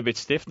is probably a bit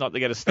stiff not to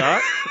get a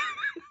start.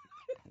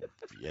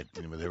 Yeah,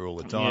 dinner with her all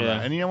the time. Yeah.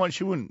 Though. And you know what?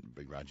 She wouldn't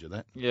begrudge you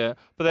that. Yeah,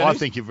 but then I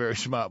think you're very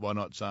smart by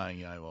not saying,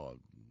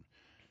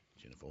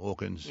 Jennifer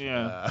Hawkins.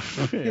 Yeah.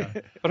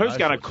 But who's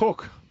going to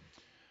cook?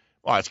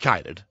 Well, it's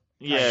catered.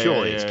 Yeah,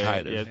 surely yeah, it's yeah,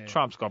 catered. Yeah,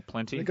 Trump's got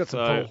plenty. They got the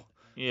so, pool.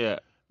 Yeah.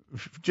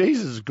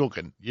 Jesus is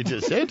cooking. You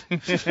just said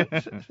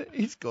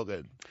he's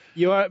cooking.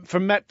 You are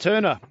from Matt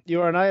Turner.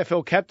 You are an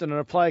AFL captain, and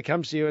a player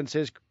comes to you and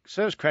says,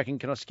 "Surf's cracking.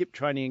 Can I skip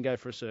training and go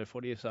for a surf?"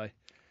 What do you say?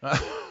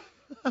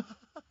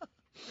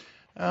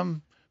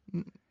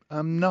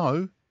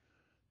 No.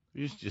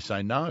 You just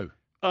say no.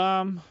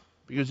 Um,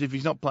 Because if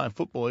he's not playing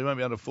football, he won't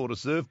be able to afford a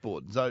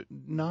surfboard. So,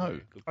 no.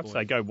 I'd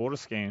say go water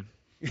skiing.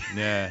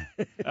 Yeah.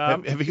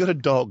 Have you got a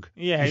dog?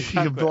 Yeah, You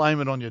can exactly.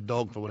 blame it on your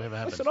dog for whatever I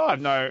happens. said, I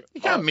have no.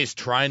 You can't miss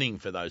training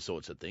for those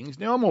sorts of things.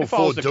 Now, I'm all If I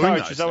for was the doing coach,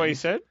 those is that what you things.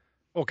 said?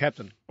 Or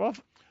captain? Well,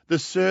 The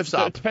surf's it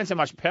up. depends how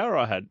much power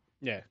I had.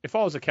 Yeah. If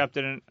I was a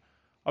captain,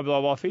 I'd be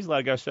like, well, if he's allowed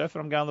to go surfing,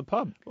 I'm going to the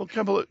pub. Well, a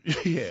couple of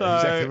yeah, So,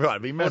 exactly right.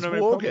 It'd be a mass wouldn't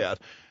have been a walkout.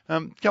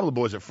 A couple of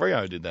boys at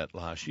Freo did that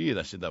last year.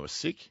 They said they were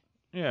sick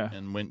Yeah.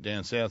 and went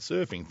down south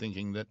surfing,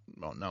 thinking that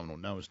no one will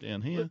know us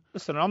down here.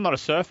 Listen, I'm not a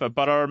surfer,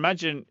 but I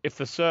imagine if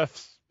the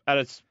surf's at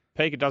its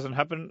peak, it doesn't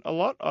happen a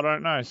lot. I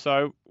don't know.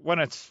 So when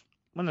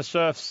the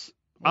surf's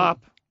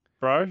up,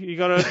 bro, you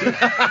got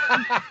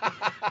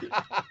to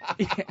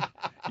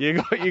you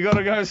got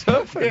to go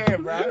surfing. Yeah,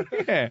 bro.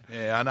 Yeah.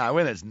 Yeah, I know.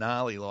 When it's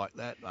gnarly like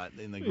that, mate,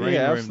 in the green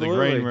Yeah, room, absolutely.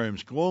 the green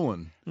room's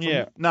calling.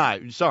 Yeah. No,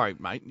 sorry,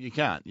 mate, you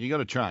can't. You got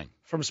to train.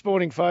 From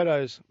Sporting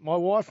Photos, my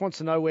wife wants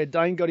to know where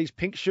Dane got his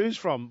pink shoes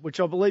from, which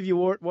I believe you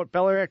wore at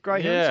Ballarat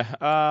Greyhounds?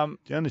 Yeah. Do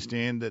you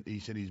understand that he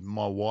said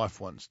my wife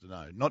wants to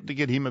know, not to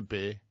get him a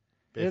pair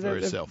for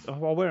herself.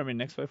 I'll wear them in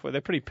next week.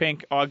 They're pretty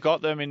pink. I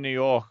got them in New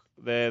York.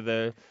 They're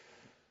the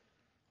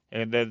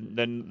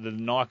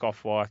Nike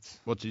Off-Whites.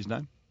 What's his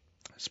name?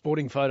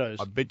 Sporting Photos.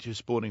 I bet you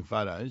Sporting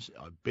Photos.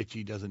 I bet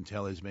he doesn't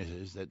tell his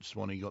missus that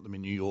Swanee got them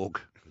in New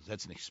York because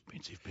that's an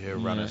expensive pair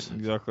of runners. Yeah,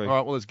 exactly. All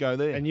right, well, let's go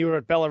there. And you were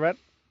at Ballarat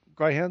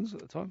Greyhounds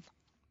at the time?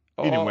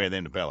 You didn't wear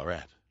them to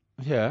Ballarat.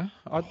 Yeah.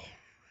 How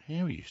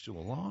are you still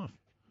alive?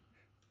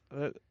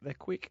 They're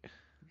quick.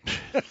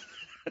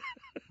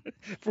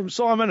 From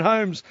Simon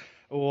Holmes.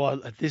 Oh,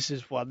 this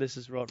is right. My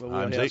Holmesy.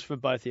 wheelhouse for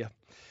both of you.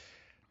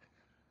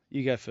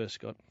 You go first,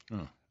 Scott.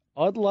 Oh.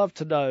 I'd love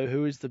to know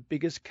who is the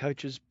biggest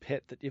coach's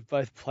pet that you've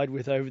both played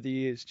with over the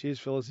years. Cheers,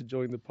 fellas,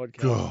 enjoying the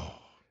podcast.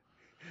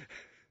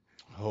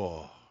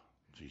 Oh,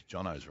 geez,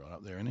 Jono's right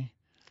up there, isn't he?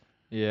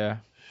 Yeah.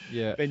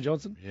 Yeah. Ben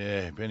Johnson?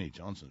 Yeah, Benny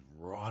Johnson's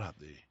right up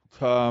there.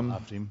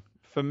 Loved him.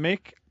 For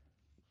Mick,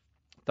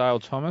 Dale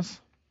Thomas.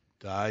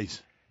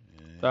 Days.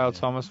 Dale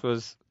Thomas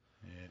was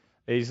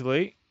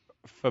easily.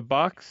 For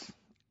Bucks,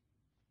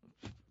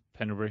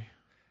 Pendlebury.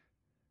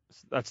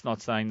 That's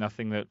not saying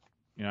nothing that,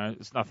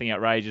 it's nothing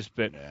outrageous,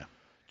 but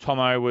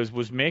Tomo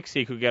was mixed.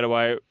 He could get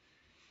away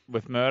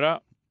with murder.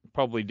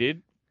 Probably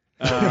did.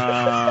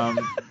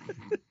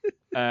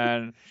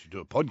 And should do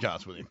a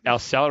podcast with him. Our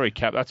salary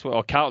cap,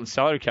 Carlton's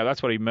salary cap,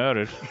 that's what he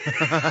murdered.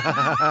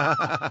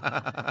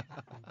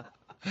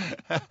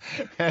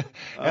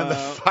 And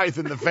the faith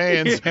in the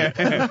fans.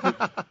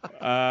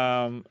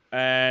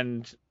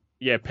 And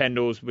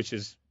Pendles, which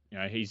is,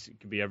 he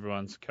could be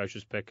everyone's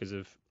coach's pet because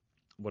of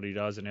what he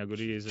does and how good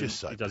he is. Just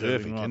so he does perfect,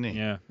 everything right. isn't he?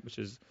 Yeah, which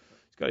is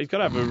he's got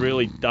to have a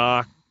really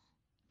dark.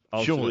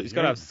 Surely, he's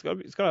got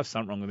to have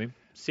something wrong with him.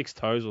 6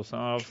 toes or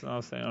something. I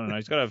don't know.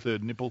 He's got to have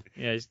third nipple.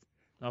 Yeah,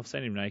 I've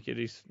seen him naked.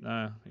 He's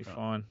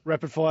fine.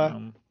 Rapid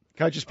fire.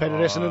 Coach's pet at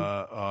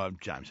Essendon.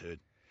 James Hird.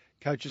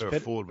 Coach's For a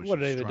pet. forward, which What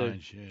did is he ever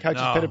do? strange, yeah.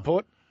 Coach's No. pet at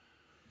Port.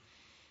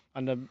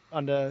 Under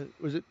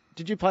was it?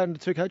 Did you play under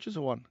 2 coaches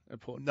or 1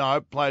 at Port? No, I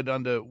played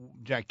under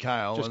Jack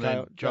Cale, Just and then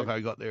Cale, Jocko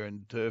Jack. got there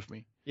and turfed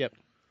me. Yep.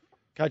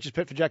 Coach's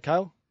pet for Jack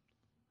Cale.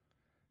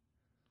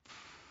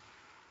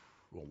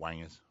 Well,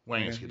 Wangers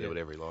could do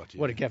whatever he liked.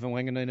 What did Gavin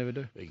Wanganeen ever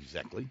do?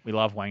 Exactly. We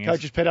love Wangers.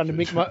 Coach's pet under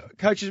Mick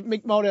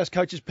Moldhouse.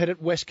 Coach's pet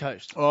at West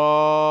Coast. Oh,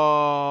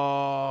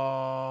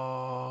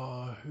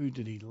 who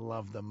did he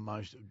love the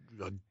most?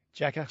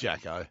 Jacko.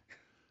 Jacko,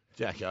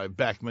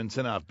 Backman,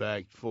 centre half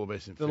back, 4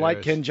 best in The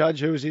late Ken Judge,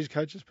 who was his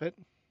coach's pet.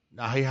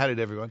 No, he hated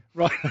everyone.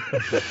 Right.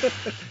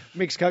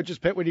 Mick's coach's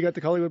pet when you got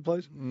to Collingwood,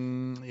 please.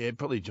 Yeah,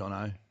 probably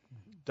Jono.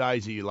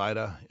 Days a year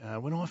later,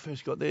 when I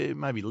first got there,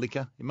 maybe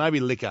Liquor.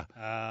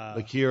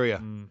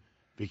 Licuria.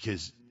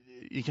 Because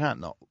you can't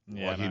not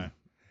like him.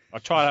 I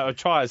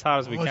try as hard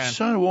as we can.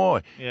 So do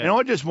I. Yeah. And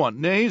I just want,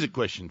 now here's a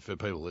question for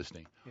people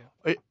listening.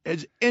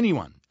 Has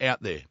anyone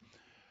out there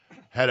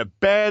had a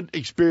bad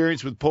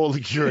experience with Paul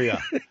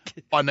Licuria.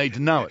 I need to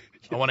know it.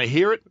 I want to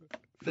hear it.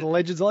 For the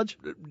Legends Lodge?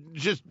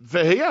 Just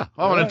for here.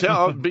 I want to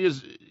tell,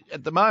 because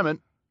at the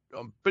moment,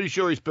 I'm pretty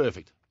sure he's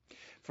perfect.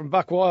 From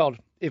Buck Wild,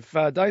 if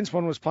Dane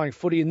Swan was playing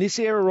footy in this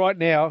era right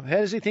now, how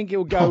does he think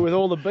he'll go with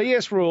all the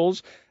BS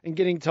rules and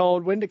getting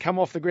told when to come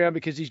off the ground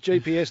because his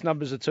GPS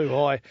numbers are too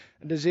high?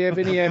 And does he have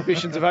any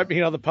ambitions of opening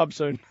another pub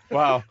soon?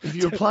 Wow. If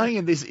you're playing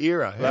in this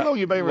era, how long have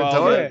you been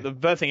Well, retired? the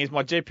bad thing is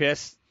my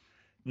GPS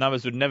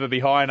numbers would never be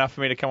high enough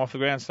for me to come off the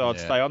ground, so I'd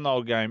stay on the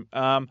old game.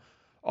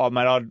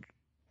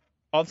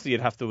 Obviously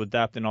you'd have to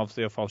adapt, and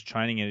obviously if I was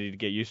training it, to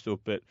get used to it.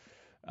 But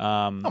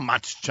Not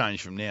much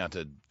changed from now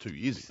to 2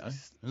 years ago,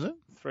 is it?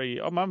 I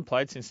haven't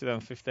played since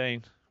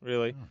 2015,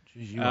 really. Oh,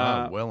 geez, you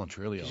are well and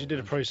truly old. You did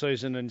a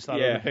pre-season and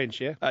started on the bench,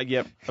 yeah?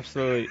 Yep,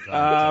 absolutely.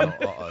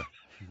 Uh-oh.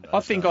 I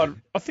think I'd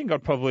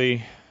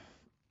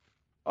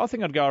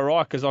go all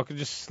right because I could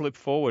just slip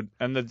forward.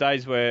 And the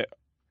days where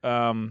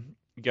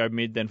go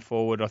mid then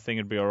forward, I think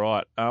it'd be all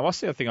right. I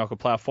think I could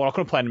play up forward. I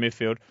couldn't play in the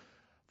midfield.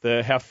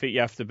 How fit you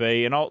have to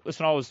be, and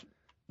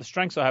the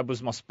strengths I had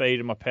was my speed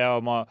and my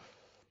power. My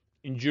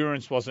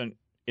endurance wasn't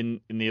in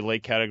the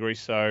elite category,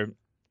 so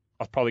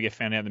I'd probably get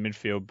found out in the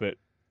midfield. But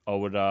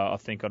I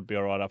think I'd be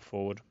all right up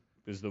forward.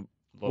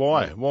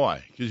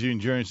 Why? Because your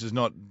endurance is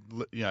not,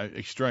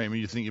 extreme.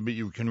 You think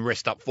you can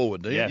rest up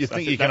forward, do you? Yes, you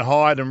think you can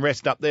hide and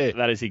rest up there?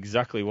 That is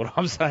exactly what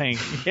I'm saying.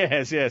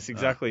 yes,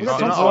 exactly.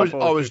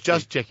 I was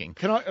just checking.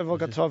 Have I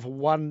got time for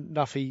one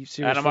Nuffy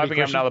serious And I'm opening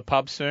question? up another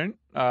pub soon.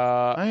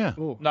 Yeah.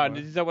 No,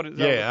 is that what it is?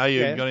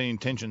 Yeah, got any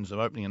intentions of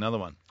opening another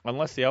one?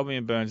 Unless the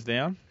Albion burns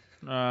down.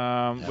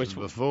 Which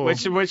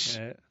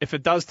Yeah. if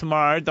it does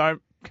tomorrow,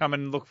 don't come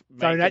and look.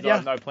 Don't at I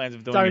have ya. no plans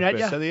of doing Don't it. at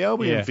ya. So the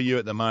Albion for you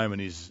at the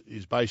moment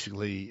is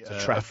basically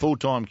a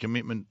full-time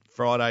commitment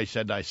Friday,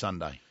 Saturday,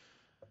 Sunday.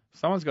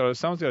 Someone's got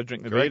to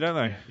drink the beer, don't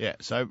they? Yeah.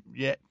 So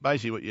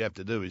basically what you have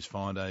to do is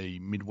find a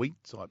midweek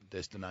type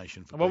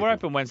destination for Well, people. we're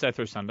open Wednesday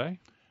through Sunday.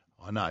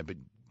 I know, but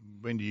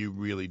when do you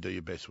really do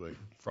your best work?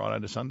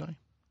 Friday to Sunday?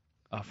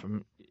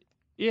 To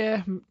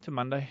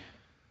Monday.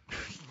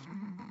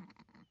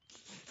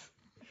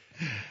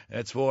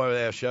 That's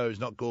why our show is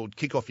not called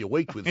Kick Off Your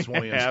Week with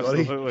Swanee and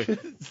Scotty. Absolutely.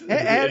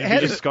 How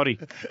Just Scotty.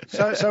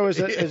 So as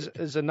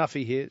a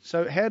Nuffy here,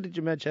 so how did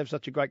you manage to have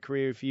such a great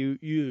career if you,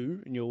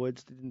 in your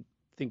words, didn't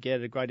think you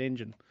had a great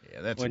engine?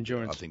 Yeah, that's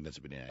endurance. I think that's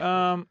a bit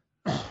inaccurate.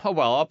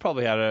 I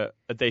probably had a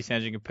decent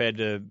engine compared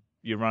to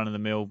your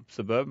run-of-the-mill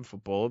suburban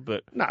footballer,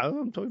 but... No,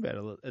 I'm talking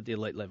about at the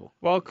elite level.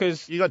 Well,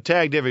 because... You got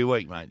tagged every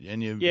week, mate,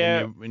 and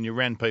you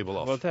ran people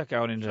off. Well, without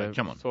going into So,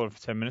 come on. sort of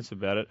 10 minutes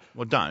about it...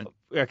 Well, don't.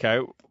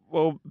 Okay,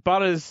 well,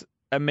 Butters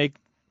and me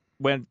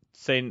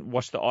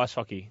watched the ice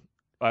hockey.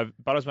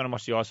 Butters went and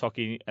watched the ice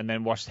hockey and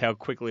then watched how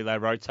quickly they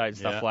rotate and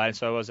stuff like that.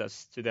 So it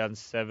was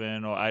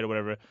 2007 or 8 or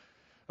whatever it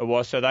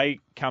was. So they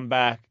come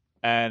back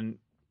and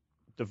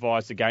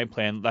devised the game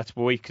plan. That's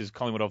because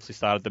Collingwood obviously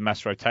started the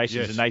mass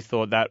rotations, and they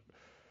thought that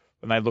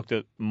when they looked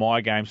at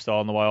my game style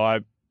and the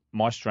way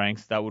my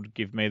strengths, that would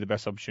give me the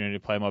best opportunity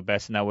to play my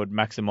best, and that would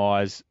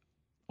maximise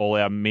all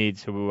our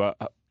mids who were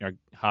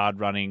hard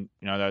running,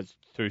 those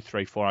 200,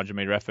 300, 400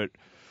 metre effort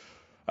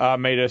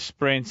metre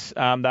sprints.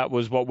 That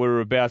was what we were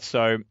about.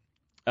 So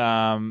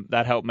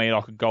that helped me.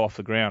 I could go off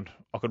the ground.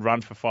 I could run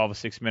for 5 or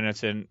 6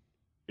 minutes, and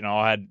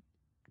I had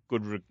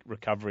good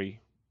recovery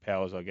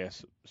powers, I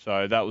guess.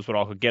 So that was what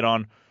I could get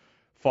on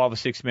 5 or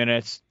 6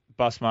 minutes,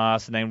 bust my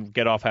ass, and then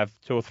get off, have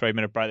 2 or 3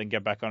 minute break, then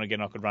get back on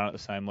again. I could run at the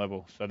same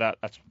level. So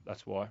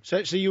that's why.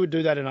 So you would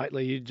do that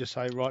innately. You'd just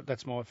say, right,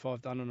 that's my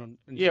 5 done, and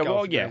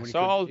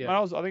So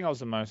I think I was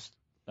the most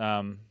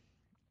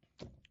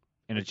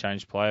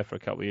interchange player for a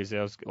couple of years.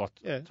 I was like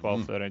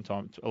 12, 13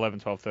 times, 11,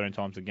 12, 13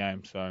 times a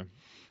game. So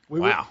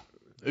wow.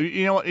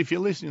 You know what? If you're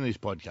listening to this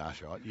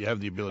podcast, right, you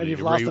have the ability. And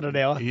you've lasted an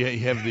hour. Yeah,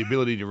 you have the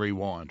ability to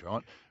rewind,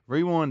 right?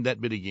 Rewind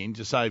that bit again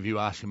to save you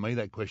asking me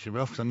that question,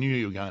 Ralph, because I knew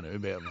you were going to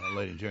about my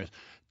lead endurance.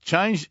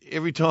 Change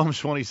every time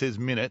Swanee says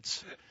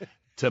minutes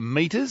to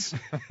meters,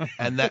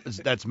 and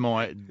that's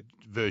my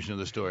version of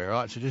the story, all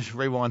right? So just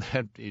rewind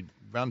that. You'd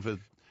run for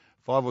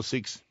 5 or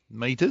 6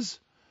 meters,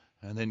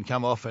 and then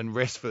come off and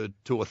rest for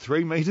 2 or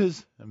 3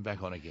 meters, and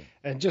back on again.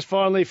 And just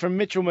finally, from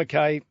Mitchell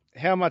McKay,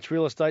 how much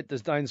real estate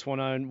does Dane Swan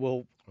own?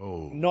 Well,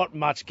 not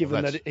much,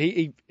 given that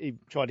he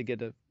tried to get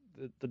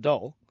the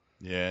doll.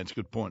 Yeah, it's a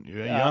good point.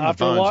 You're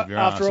after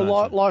a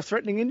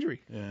life-threatening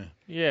injury.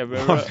 Yeah,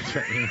 but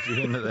life-threatening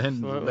injury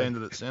and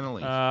landed at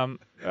Centrelink.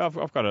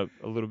 I've got a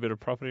little bit of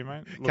property,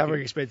 mate.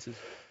 Covering expenses.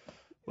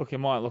 Look, you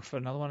might look for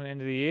another one at the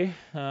end of the year,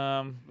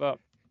 but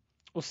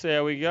we'll see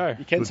how we go.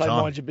 You can say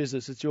mind your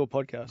business. It's your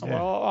podcast. Yeah.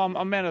 Well, I'm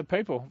a man of the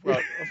people.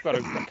 Right, I've got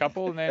a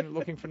couple, and then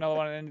looking for another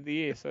one at the end of the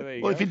year. So there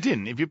you go. Well,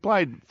 if you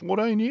played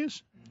 14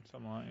 years.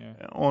 Something like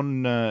that,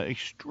 on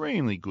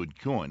extremely good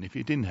coin, if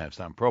you didn't have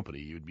some property,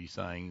 you'd be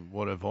saying,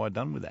 what have I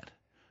done with that?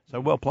 So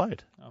well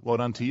played. Well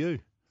done to you.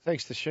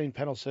 Thanks to Sheen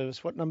Panel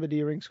Service. What number do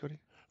you ring, Scotty?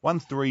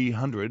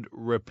 1300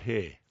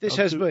 repair. This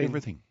has been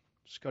everything.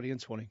 Scotty and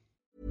Swanee.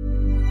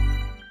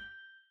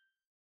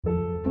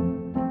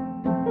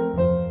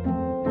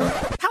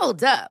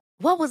 Hold up.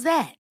 What was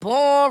that?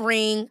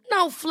 Boring.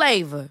 No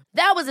flavor.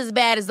 That was as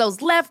bad as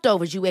those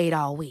leftovers you ate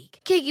all week.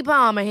 Keke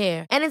Palmer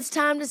here, and it's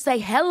time to say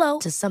hello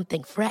to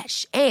something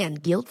fresh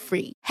and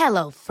guilt-free.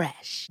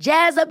 HelloFresh.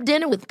 Jazz up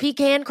dinner with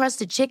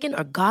pecan-crusted chicken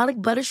or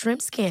garlic butter shrimp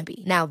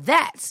scampi. Now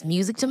that's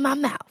music to my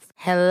mouth.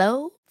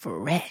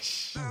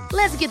 HelloFresh.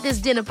 Let's get this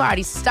dinner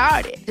party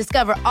started.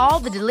 Discover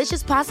all the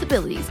delicious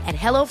possibilities at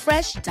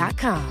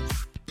HelloFresh.com.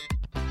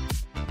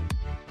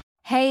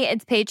 Hey,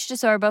 it's Paige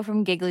DeSorbo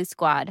from Giggly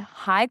Squad.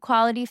 High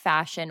quality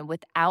fashion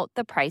without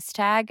the price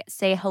tag.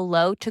 Say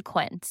hello to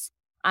Quince.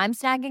 I'm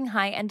snagging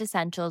high-end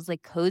essentials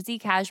like cozy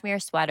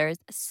cashmere sweaters,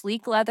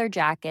 sleek leather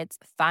jackets,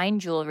 fine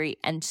jewelry,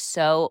 and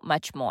so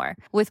much more.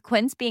 With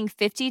Quince being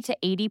 50 to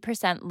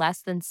 80%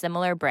 less than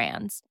similar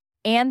brands.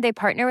 And they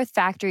partner with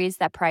factories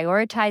that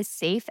prioritize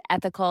safe,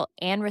 ethical,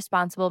 and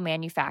responsible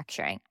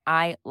manufacturing.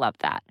 I love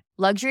that.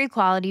 Luxury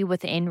quality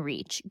within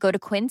reach. Go to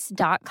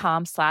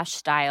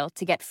quince.com/style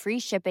to get free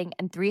shipping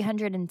and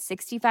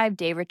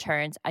 365-day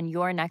returns on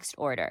your next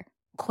order.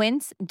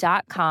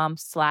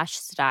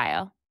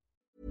 Quince.com/style.